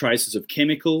for traces of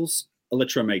chemicals,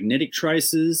 electromagnetic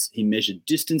traces. He measured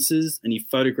distances and he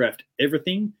photographed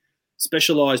everything.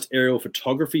 Specialized aerial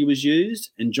photography was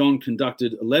used, and John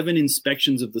conducted 11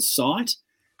 inspections of the site.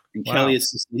 And Wow. Kelly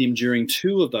assisted him during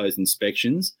 2 of those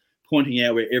inspections, pointing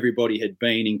out where everybody had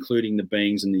been, including the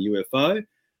beings in the UFO.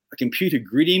 A computer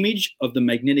grid image of the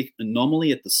magnetic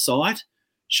anomaly at the site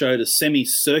showed a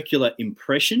semicircular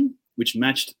impression, which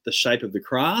matched the shape of the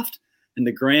craft, and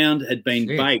the ground had been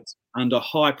baked under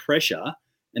high pressure,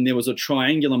 and there was a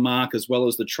triangular mark as well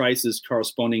as the traces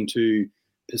corresponding to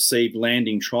perceived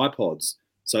landing tripods.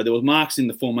 So there were marks in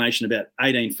the formation about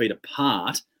 18 feet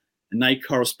apart, and they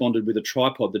corresponded with a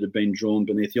tripod that had been drawn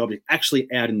beneath the object, actually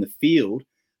out in the field.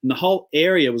 And the whole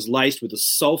area was laced with a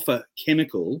sulfur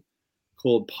chemical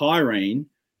called pyrene,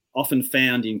 often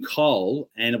found in coal,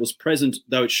 and it was present,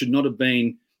 though it should not have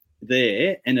been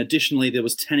there. And additionally, there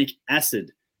was tannic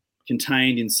acid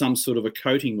contained in some sort of a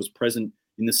coating was present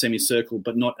in the semicircle,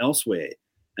 but not elsewhere.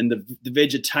 And the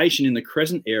vegetation in the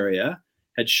crescent area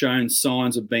had shown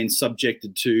signs of being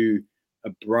subjected to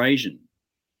abrasion.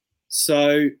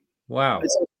 So, wow.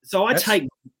 So I take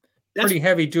pretty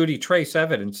heavy duty trace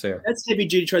evidence there. That's heavy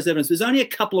duty trace evidence. There's only a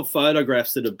couple of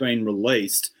photographs that have been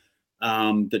released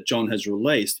that John has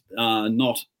released,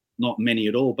 not many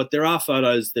at all. But there are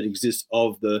photos that exist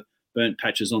of the burnt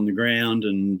patches on the ground,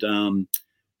 and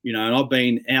and I've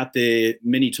been out there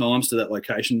many times to that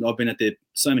location. I've been out there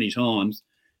so many times.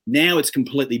 Now it's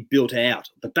completely built out.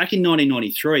 But back in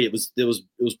 1993, it was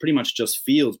pretty much just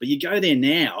fields. But you go there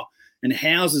now, and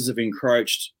houses have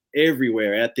encroached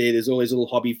everywhere out there. There's all these little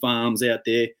hobby farms out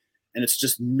there, and it's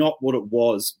just not what it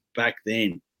was back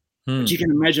then. But you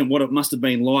can imagine what it must have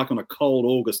been like on a cold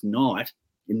August night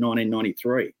in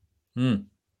 1993.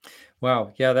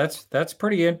 Wow. Yeah, that's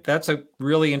a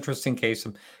really interesting case.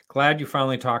 I'm glad you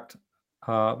finally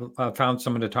found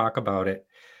someone to talk about it.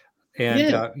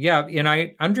 And and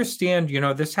I understand,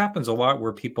 this happens a lot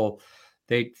where people,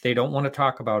 they don't want to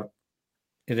talk about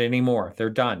it anymore. They're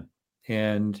done.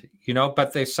 And,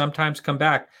 but they sometimes come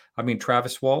back. I mean,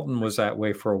 Travis Walton was that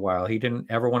way for a while. He didn't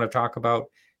ever want to talk about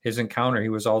his encounter. He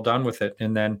was all done with it.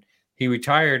 And then he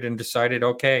retired and decided,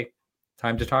 okay,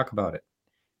 time to talk about it.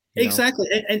 Exactly.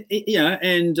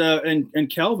 And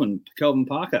Calvin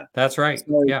Parker. That's right.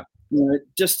 So, yeah.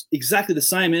 Just exactly the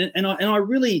same. And I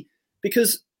really,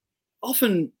 because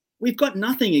often we've got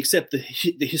nothing except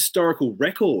the historical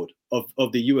record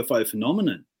of the UFO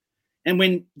phenomenon. And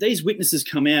when these witnesses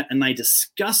come out and they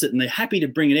discuss it and they're happy to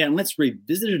bring it out and let's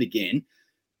revisit it again,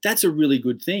 that's a really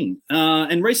good thing.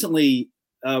 And recently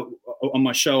on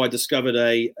my show, I discovered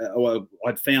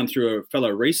I'd found through a fellow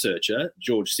researcher,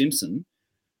 George Simpson.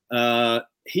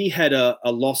 He had a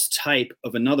lost tape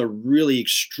of another really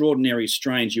extraordinary,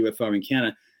 strange UFO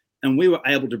encounter. And we were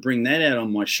able to bring that out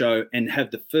on my show and have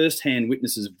the first-hand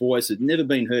witness's voice. Had never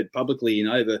been heard publicly in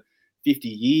over 50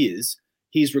 years.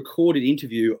 His recorded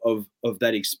interview of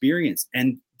that experience.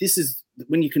 And this is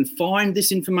when you can find this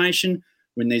information,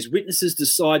 when these witnesses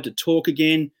decide to talk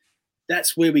again,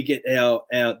 that's where we get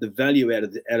the value out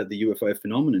of the UFO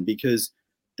phenomenon, because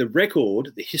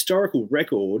the historical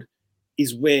record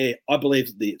is where I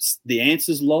believe the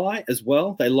answers lie as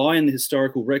well. They lie in the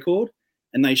historical record,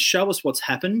 and they show us what's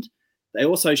happened. They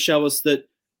also show us that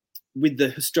with the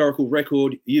historical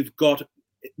record, you've got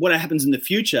what happens in the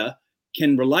future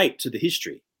can relate to the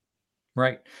history.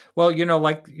 Right. Well,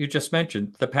 like you just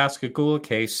mentioned, the Pascagoula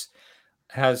case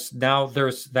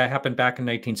that happened back in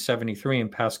 1973 in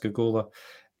Pascagoula.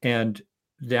 And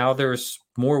now there's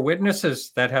more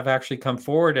witnesses that have actually come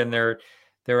forward, and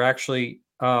they're actually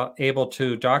able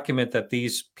to document that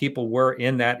these people were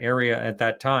in that area at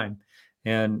that time.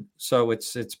 And so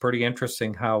it's pretty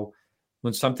interesting how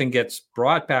when something gets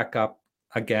brought back up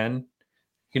again,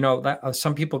 that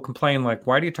some people complain like,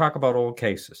 why do you talk about old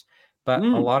cases? But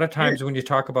a lot of times when you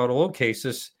talk about old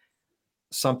cases,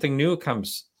 something new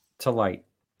comes to light.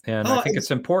 And I think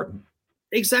it's important.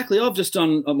 Exactly. I've just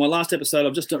done my last episode.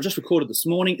 I've just recorded this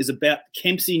morning is about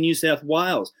Kempsey, New South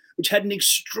Wales, which had an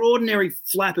extraordinary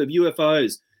flap of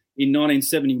UFOs in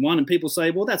 1971. And people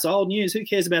say, well, that's old news. Who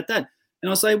cares about that?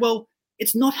 And I say, well,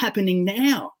 it's not happening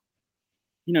now.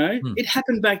 It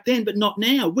happened back then, but not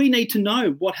now. We need to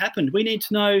know what happened. We need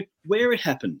to know where it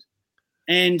happened.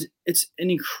 And it's an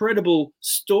incredible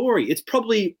story. It's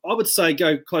probably, I would say,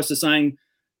 go close to saying,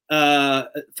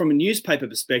 from a newspaper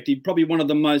perspective, probably one of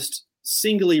the most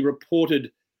singly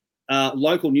reported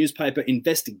local newspaper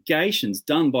investigations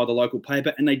done by the local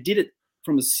paper, and they did it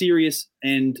from a serious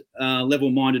and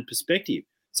level-minded perspective.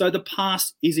 So the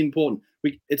past is important.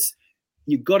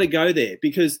 You've got to go there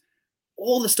because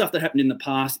all the stuff that happened in the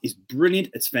past is brilliant.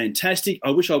 It's fantastic.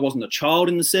 I wish I wasn't a child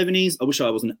in the 70s. I wish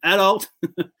I was an adult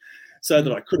so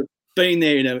that I could have been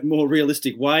there in a more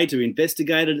realistic way to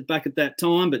investigate it back at that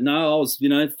time. But no, I was,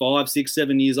 5, 6,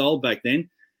 7 years old back then,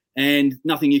 and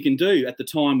nothing you can do at the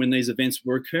time when these events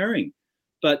were occurring.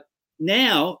 But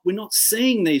now we're not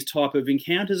seeing these type of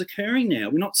encounters occurring now.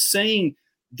 We're not seeing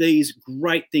these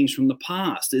great things from the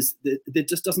past. There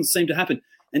just doesn't seem to happen.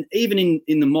 And even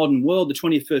in the modern world, the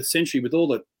 21st century, with all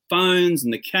the phones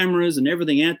and the cameras and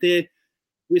everything out there,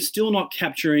 we're still not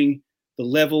capturing the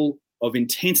level of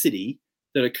intensity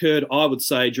that occurred, I would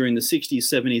say, during the 60s,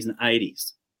 70s, and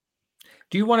 80s.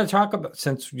 Do you want to talk about,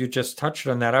 since you just touched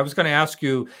on that, I was going to ask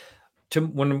you to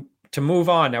move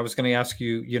on. I was going to ask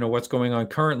you, what's going on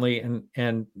currently,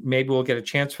 and maybe we'll get a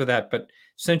chance for that. But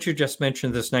since you just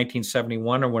mentioned this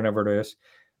 1971 or whenever it is,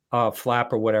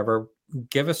 flap or whatever,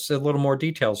 give us a little more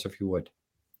details if you would.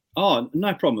 Oh,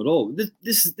 no problem at all.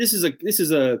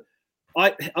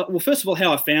 Well, first of all,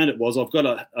 how I found it was I've got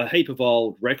a heap of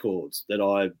old records that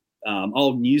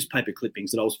old newspaper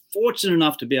clippings that I was fortunate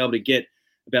enough to be able to get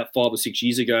about 5 or 6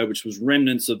 years ago, which was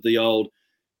remnants of the old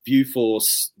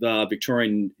Viewforce, the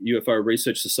Victorian UFO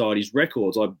Research Society's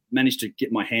records. I managed to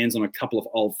get my hands on a couple of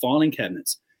old filing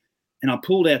cabinets, and I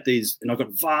pulled out these, and I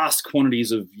got vast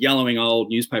quantities of yellowing old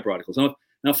newspaper articles. And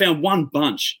I found one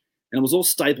bunch, and it was all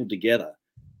stapled together.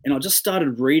 And I just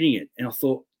started reading it, and I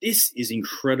thought, this is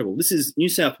incredible. This is New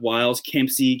South Wales,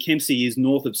 Kempsey. Kempsey is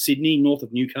north of Sydney, north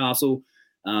of Newcastle,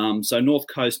 so North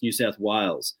Coast, New South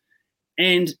Wales.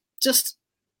 And just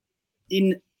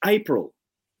in April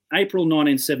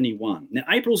 1971. Now,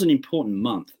 April's an important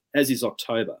month, as is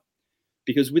October,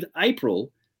 because with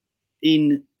April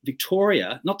in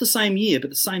Victoria, not the same year, but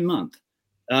the same month,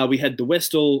 we had the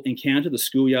Westall encounter, the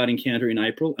schoolyard encounter in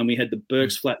April, and we had the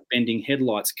Burke's Flat bending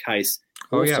headlights case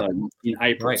also in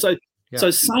April. Right.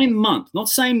 So same month, not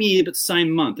same year, but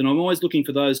same month. And I'm always looking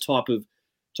for those type of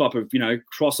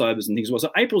crossovers and things as well.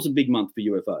 So April's a big month for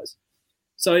UFOs.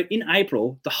 So in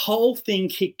April, the whole thing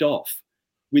kicked off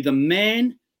with a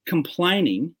man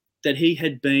complaining that he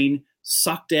had been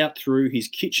sucked out through his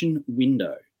kitchen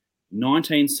window.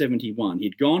 1971.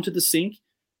 He'd gone to the sink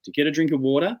to get a drink of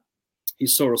water. He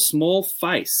saw a small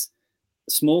face,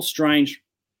 a small, strange,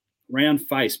 round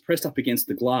face pressed up against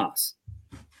the glass.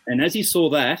 And as he saw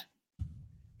that,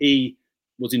 he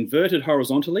was inverted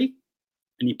horizontally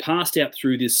and he passed out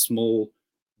through this small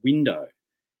window.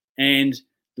 And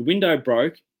the window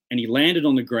broke and he landed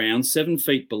on the ground 7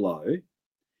 feet below.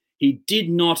 He did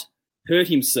not hurt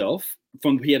himself.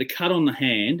 He had a cut on the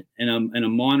hand and a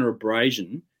minor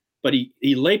abrasion, but he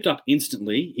leaped up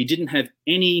instantly. He didn't have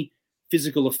any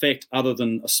physical effect other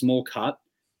than a small cut,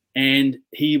 and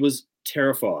he was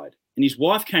terrified. And his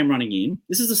wife came running in.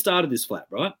 This is the start of this flap,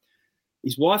 right?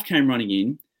 His wife came running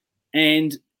in,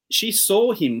 and she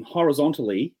saw him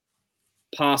horizontally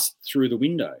pass through the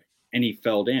window, and he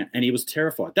fell down, and he was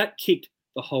terrified. That kicked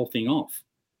the whole thing off.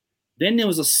 Then there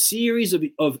was a series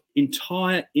of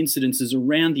entire incidences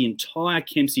around the entire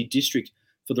Kempsey district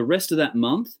for the rest of that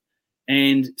month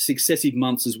and successive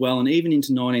months as well, and even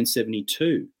into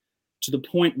 1972, to the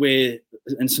point where,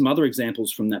 and some other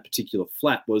examples from that particular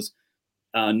flap was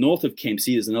north of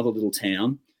Kempsey, there's another little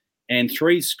town, and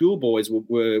 3 schoolboys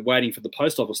were waiting for the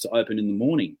post office to open in the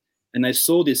morning, and they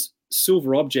saw this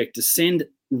silver object descend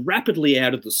rapidly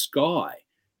out of the sky,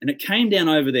 and it came down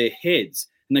over their heads,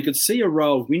 and they could see a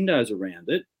row of windows around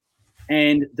it,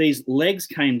 and these legs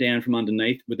came down from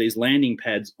underneath with these landing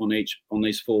pads on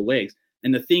these 4 legs,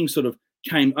 and the thing sort of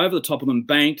came over the top of them,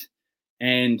 banked,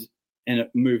 and it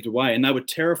moved away, and they were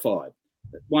terrified.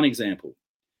 One example.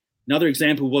 Another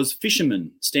example was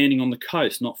fishermen standing on the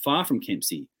coast not far from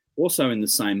Kempsey, also in the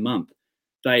same month.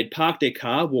 They had parked their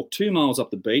car, walked 2 miles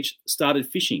up the beach, started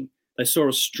fishing. They saw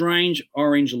a strange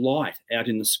orange light out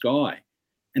in the sky,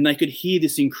 and they could hear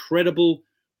this incredible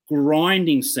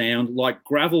grinding sound like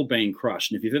gravel being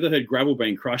crushed. And if you've ever heard gravel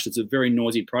being crushed, it's a very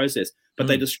noisy process, but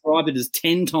they described it as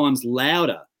 10 times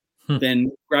louder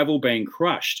than gravel being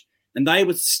crushed. And they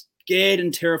were scared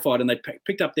and terrified, and they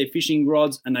picked up their fishing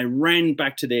rods and they ran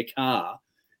back to their car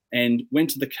and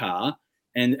went to the car.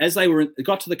 And as they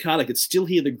got to the car, they could still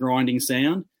hear the grinding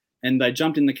sound, and they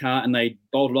jumped in the car and they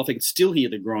bolted off. They could still hear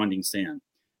the grinding sound.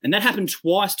 And that happened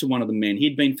twice to one of the men.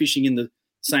 He'd been fishing in the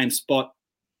same spot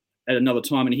at another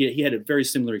time, and he had a very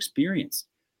similar experience.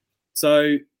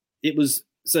 So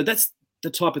that's the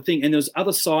type of thing. And there's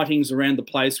other sightings around the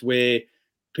place where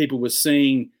people were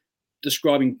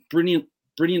describing brilliant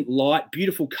light,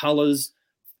 beautiful colours,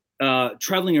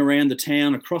 travelling around the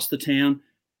town, across the town,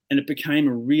 and it became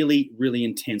a really, really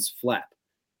intense flap.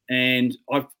 And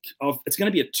it's going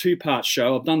to be a 2-part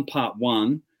show. I've done part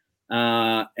 1,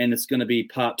 and it's going to be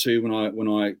part 2 when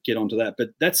I get onto that. But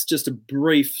that's just a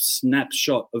brief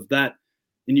snapshot of that,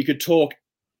 and you could talk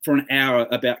for an hour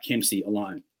about Kempsey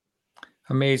alone.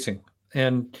 Amazing,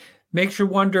 and makes you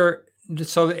wonder.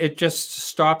 So it just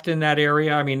stopped in that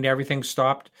area. I mean, everything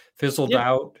stopped, fizzled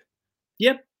out.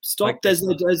 Yep, stopped as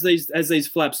these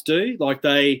flaps do. Like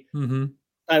they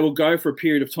will go for a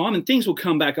period of time, and things will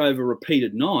come back over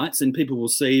repeated nights, and people will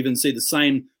see the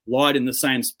same light in the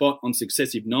same spot on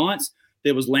successive nights.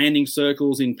 There was landing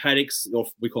circles in paddocks, or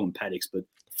we call them paddocks, but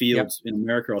fields in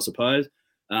America, I suppose.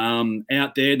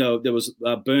 Out there was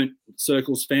burnt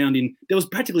circles found in. There was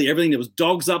practically everything. There was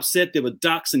dogs upset. There were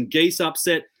ducks and geese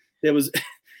upset. There was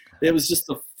just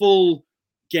a full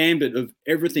gambit of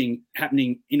everything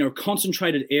happening in a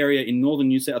concentrated area in northern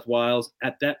New South Wales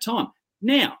at that time.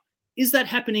 Now, is that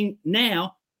happening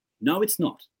now? No, it's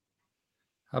not.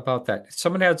 How about that?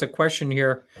 Someone has a question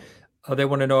here. They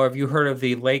want to know, have you heard of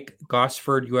the Lake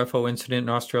Gosford UFO incident in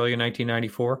Australia in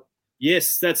 1994?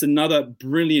 Yes, that's another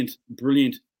brilliant,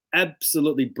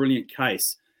 absolutely brilliant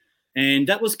case. And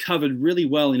that was covered really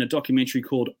well in a documentary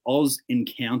called Oz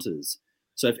Encounters.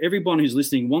 So if everyone who's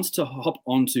listening wants to hop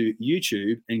onto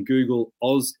YouTube and Google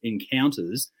Oz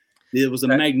Encounters, there was a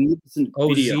magnificent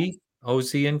video.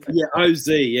 OZ Encounters?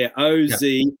 Yeah,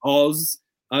 OZ, Oz,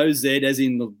 OZ as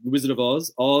in the Wizard of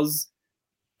Oz, Oz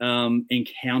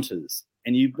Encounters.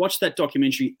 And you watch that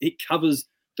documentary, it covers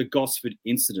the Gosford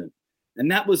incident.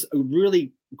 And that was a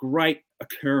really great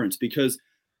occurrence because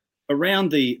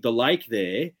around the lake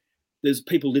there's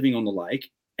people living on the lake,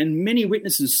 and many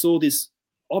witnesses saw this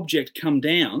object come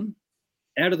down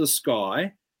out of the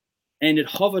sky, and it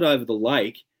hovered over the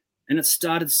lake, and it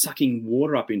started sucking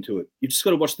water up into it. You just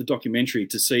got to watch the documentary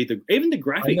to see even the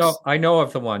graphics. I know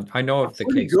of the one. I know of the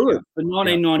case. Good for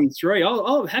 1993.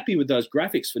 I'm happy with those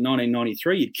graphics for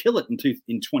 1993. You'd kill it in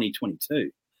 2022.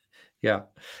 Yeah.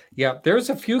 There's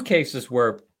a few cases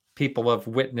where people have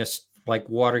witnessed like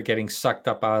water getting sucked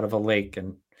up out of a lake,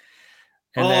 and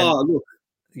look.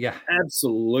 Yeah,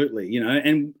 absolutely.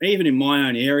 And even in my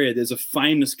own area, there's a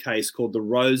famous case called the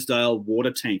Rosedale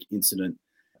water tank incident.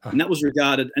 And that was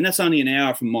regarded, and that's only an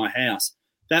hour from my house,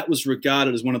 that was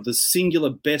regarded as one of the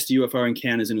singular best UFO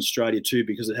encounters in Australia too,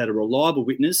 because it had a reliable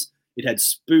witness, it had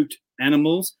spooked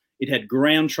animals, it had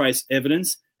ground trace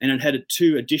evidence, and it had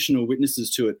 2 additional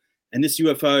witnesses to it. And this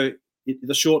UFO,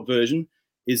 the short version,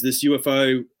 is this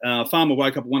UFO farmer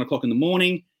woke up at 1 o'clock in the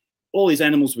morning, all these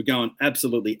animals were going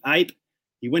absolutely ape.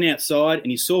 He went outside and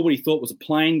he saw what he thought was a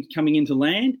plane coming into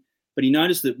land, but he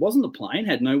noticed that it wasn't a plane,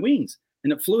 had no wings.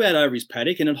 And it flew out over his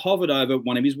paddock and it hovered over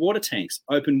one of his water tanks,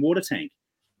 open water tank.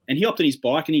 And he hopped on his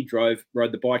bike and he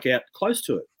rode the bike out close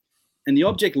to it. And the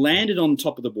object landed on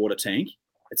top of the water tank.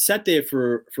 It sat there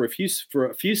for a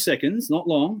few seconds, not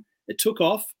long. It took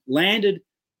off, landed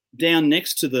down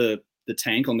next to the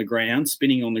tank on the ground,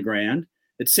 spinning on the ground.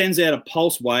 It sends out a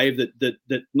pulse wave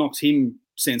that knocks him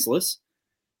senseless.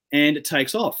 And it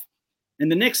takes off.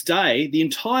 And the next day, the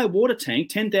entire water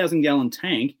tank, 10,000-gallon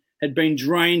tank, had been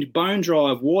drained bone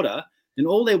dry of water, and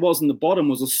all there was in the bottom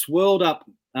was a swirled up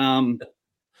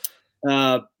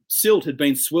silt had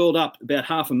been swirled up about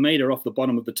half a metre off the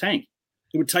bottom of the tank.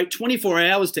 It would take 24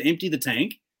 hours to empty the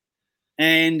tank.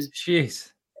 And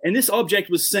this object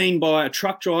was seen by a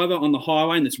truck driver on the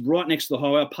highway, and it's right next to the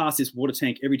highway. I pass this water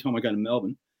tank every time I go to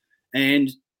Melbourne. And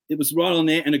it was right on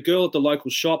there, and a girl at the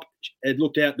local shop had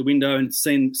looked out the window and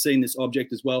seen this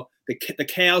object as well. The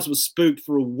cows were spooked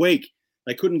for a week.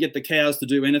 They couldn't get the cows to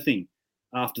do anything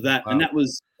after that. Wow.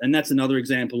 And that's another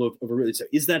example of a really. So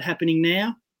is that happening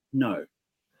now? No.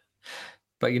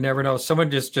 but you never know.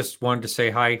 Someone just wanted to say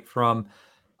hi from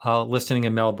listening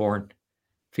in Melbourne.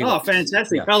 Felix. Oh,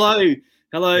 fantastic. Yeah.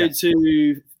 Hello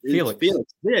to Felix.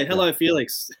 Yeah, hello,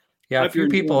 Felix. Yeah, a few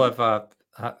people have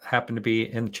happened to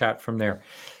be in the chat from there.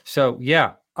 So,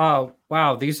 yeah. Oh,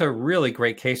 wow. These are really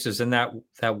great cases. And that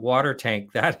water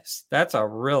tank, that's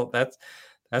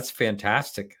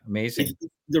fantastic. Amazing.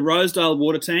 The Rosedale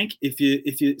water tank, if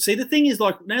you see, the thing is,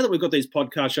 like, now that we've got these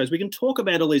podcast shows, we can talk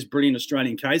about all these brilliant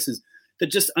Australian cases that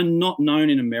just are not known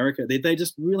in America. They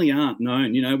just really aren't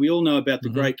known. You know, we all know about the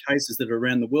great cases that are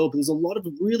around the world, but there's a lot of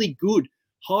really good,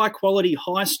 high quality,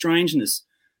 high strangeness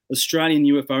Australian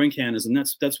UFO encounters, and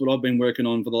that's what I've been working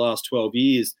on for the last 12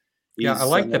 years. Yeah, I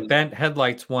like the bent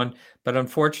headlights one, but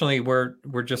unfortunately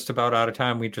we're just about out of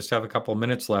time. We just have a couple of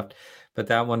minutes left, but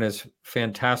that one is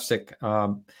fantastic.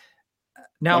 Now,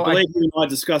 I believe you and I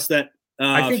discussed that.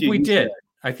 I think we did.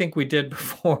 I think we did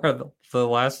before the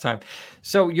last time.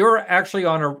 So you're actually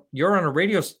on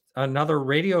another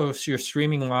radio. You're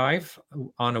streaming live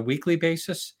on a weekly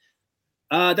basis.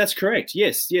 That's correct.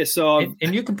 Yes. So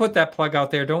and you can put that plug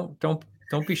out there. Don't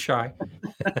be shy.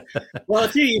 Well, a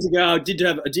few years ago, I did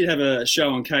have a show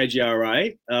on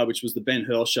KGRA, which was the Ben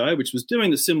Hurl show, which was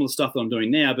doing the similar stuff that I'm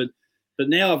doing now. But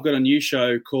now I've got a new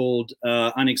show called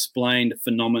Unexplained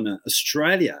Phenomena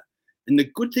Australia. And the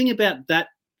good thing about that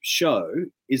show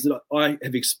is that I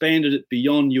have expanded it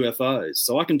beyond UFOs.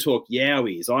 So I can talk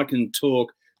yowies, I can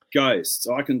talk ghosts,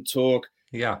 I can talk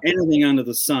anything under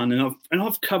the sun. And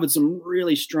I've covered some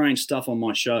really strange stuff on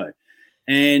my show.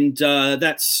 And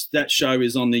that show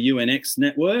is on the UNX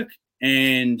network,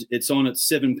 and it's on at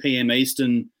 7 p.m.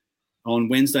 Eastern on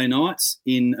Wednesday nights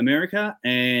in America,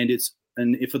 and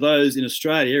for those in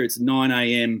Australia, it's 9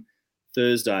 a.m.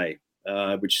 Thursday,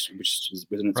 which is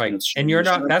right. And you're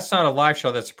not. That's not a live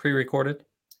show. That's pre-recorded.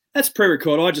 That's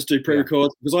pre-recorded. I just do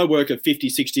pre-records because I work a 50,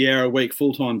 60-hour a week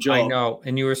full-time job. I know,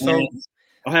 and you were so.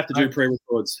 I have to do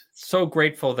pre-records. So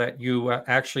grateful that you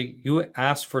you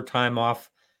asked for time off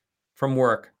from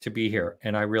work to be here,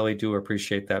 and I really do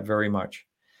appreciate that very much.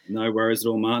 No worries at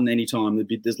all, Martin. Anytime.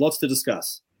 There's lots to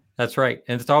discuss. That's right,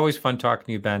 and it's always fun talking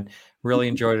to you, Ben. Really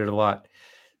enjoyed it a lot.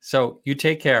 So you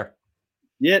take care.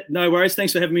 Yeah, no worries.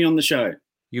 Thanks for having me on the show.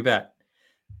 You bet.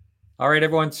 All right,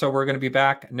 everyone. So we're going to be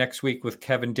back next week with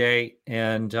Kevin Day,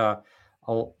 and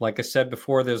like I said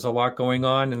before, there's a lot going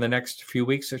on in the next few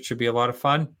weeks. It should be a lot of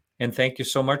fun. And thank you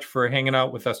so much for hanging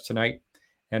out with us tonight.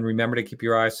 And remember to keep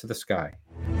your eyes to the sky.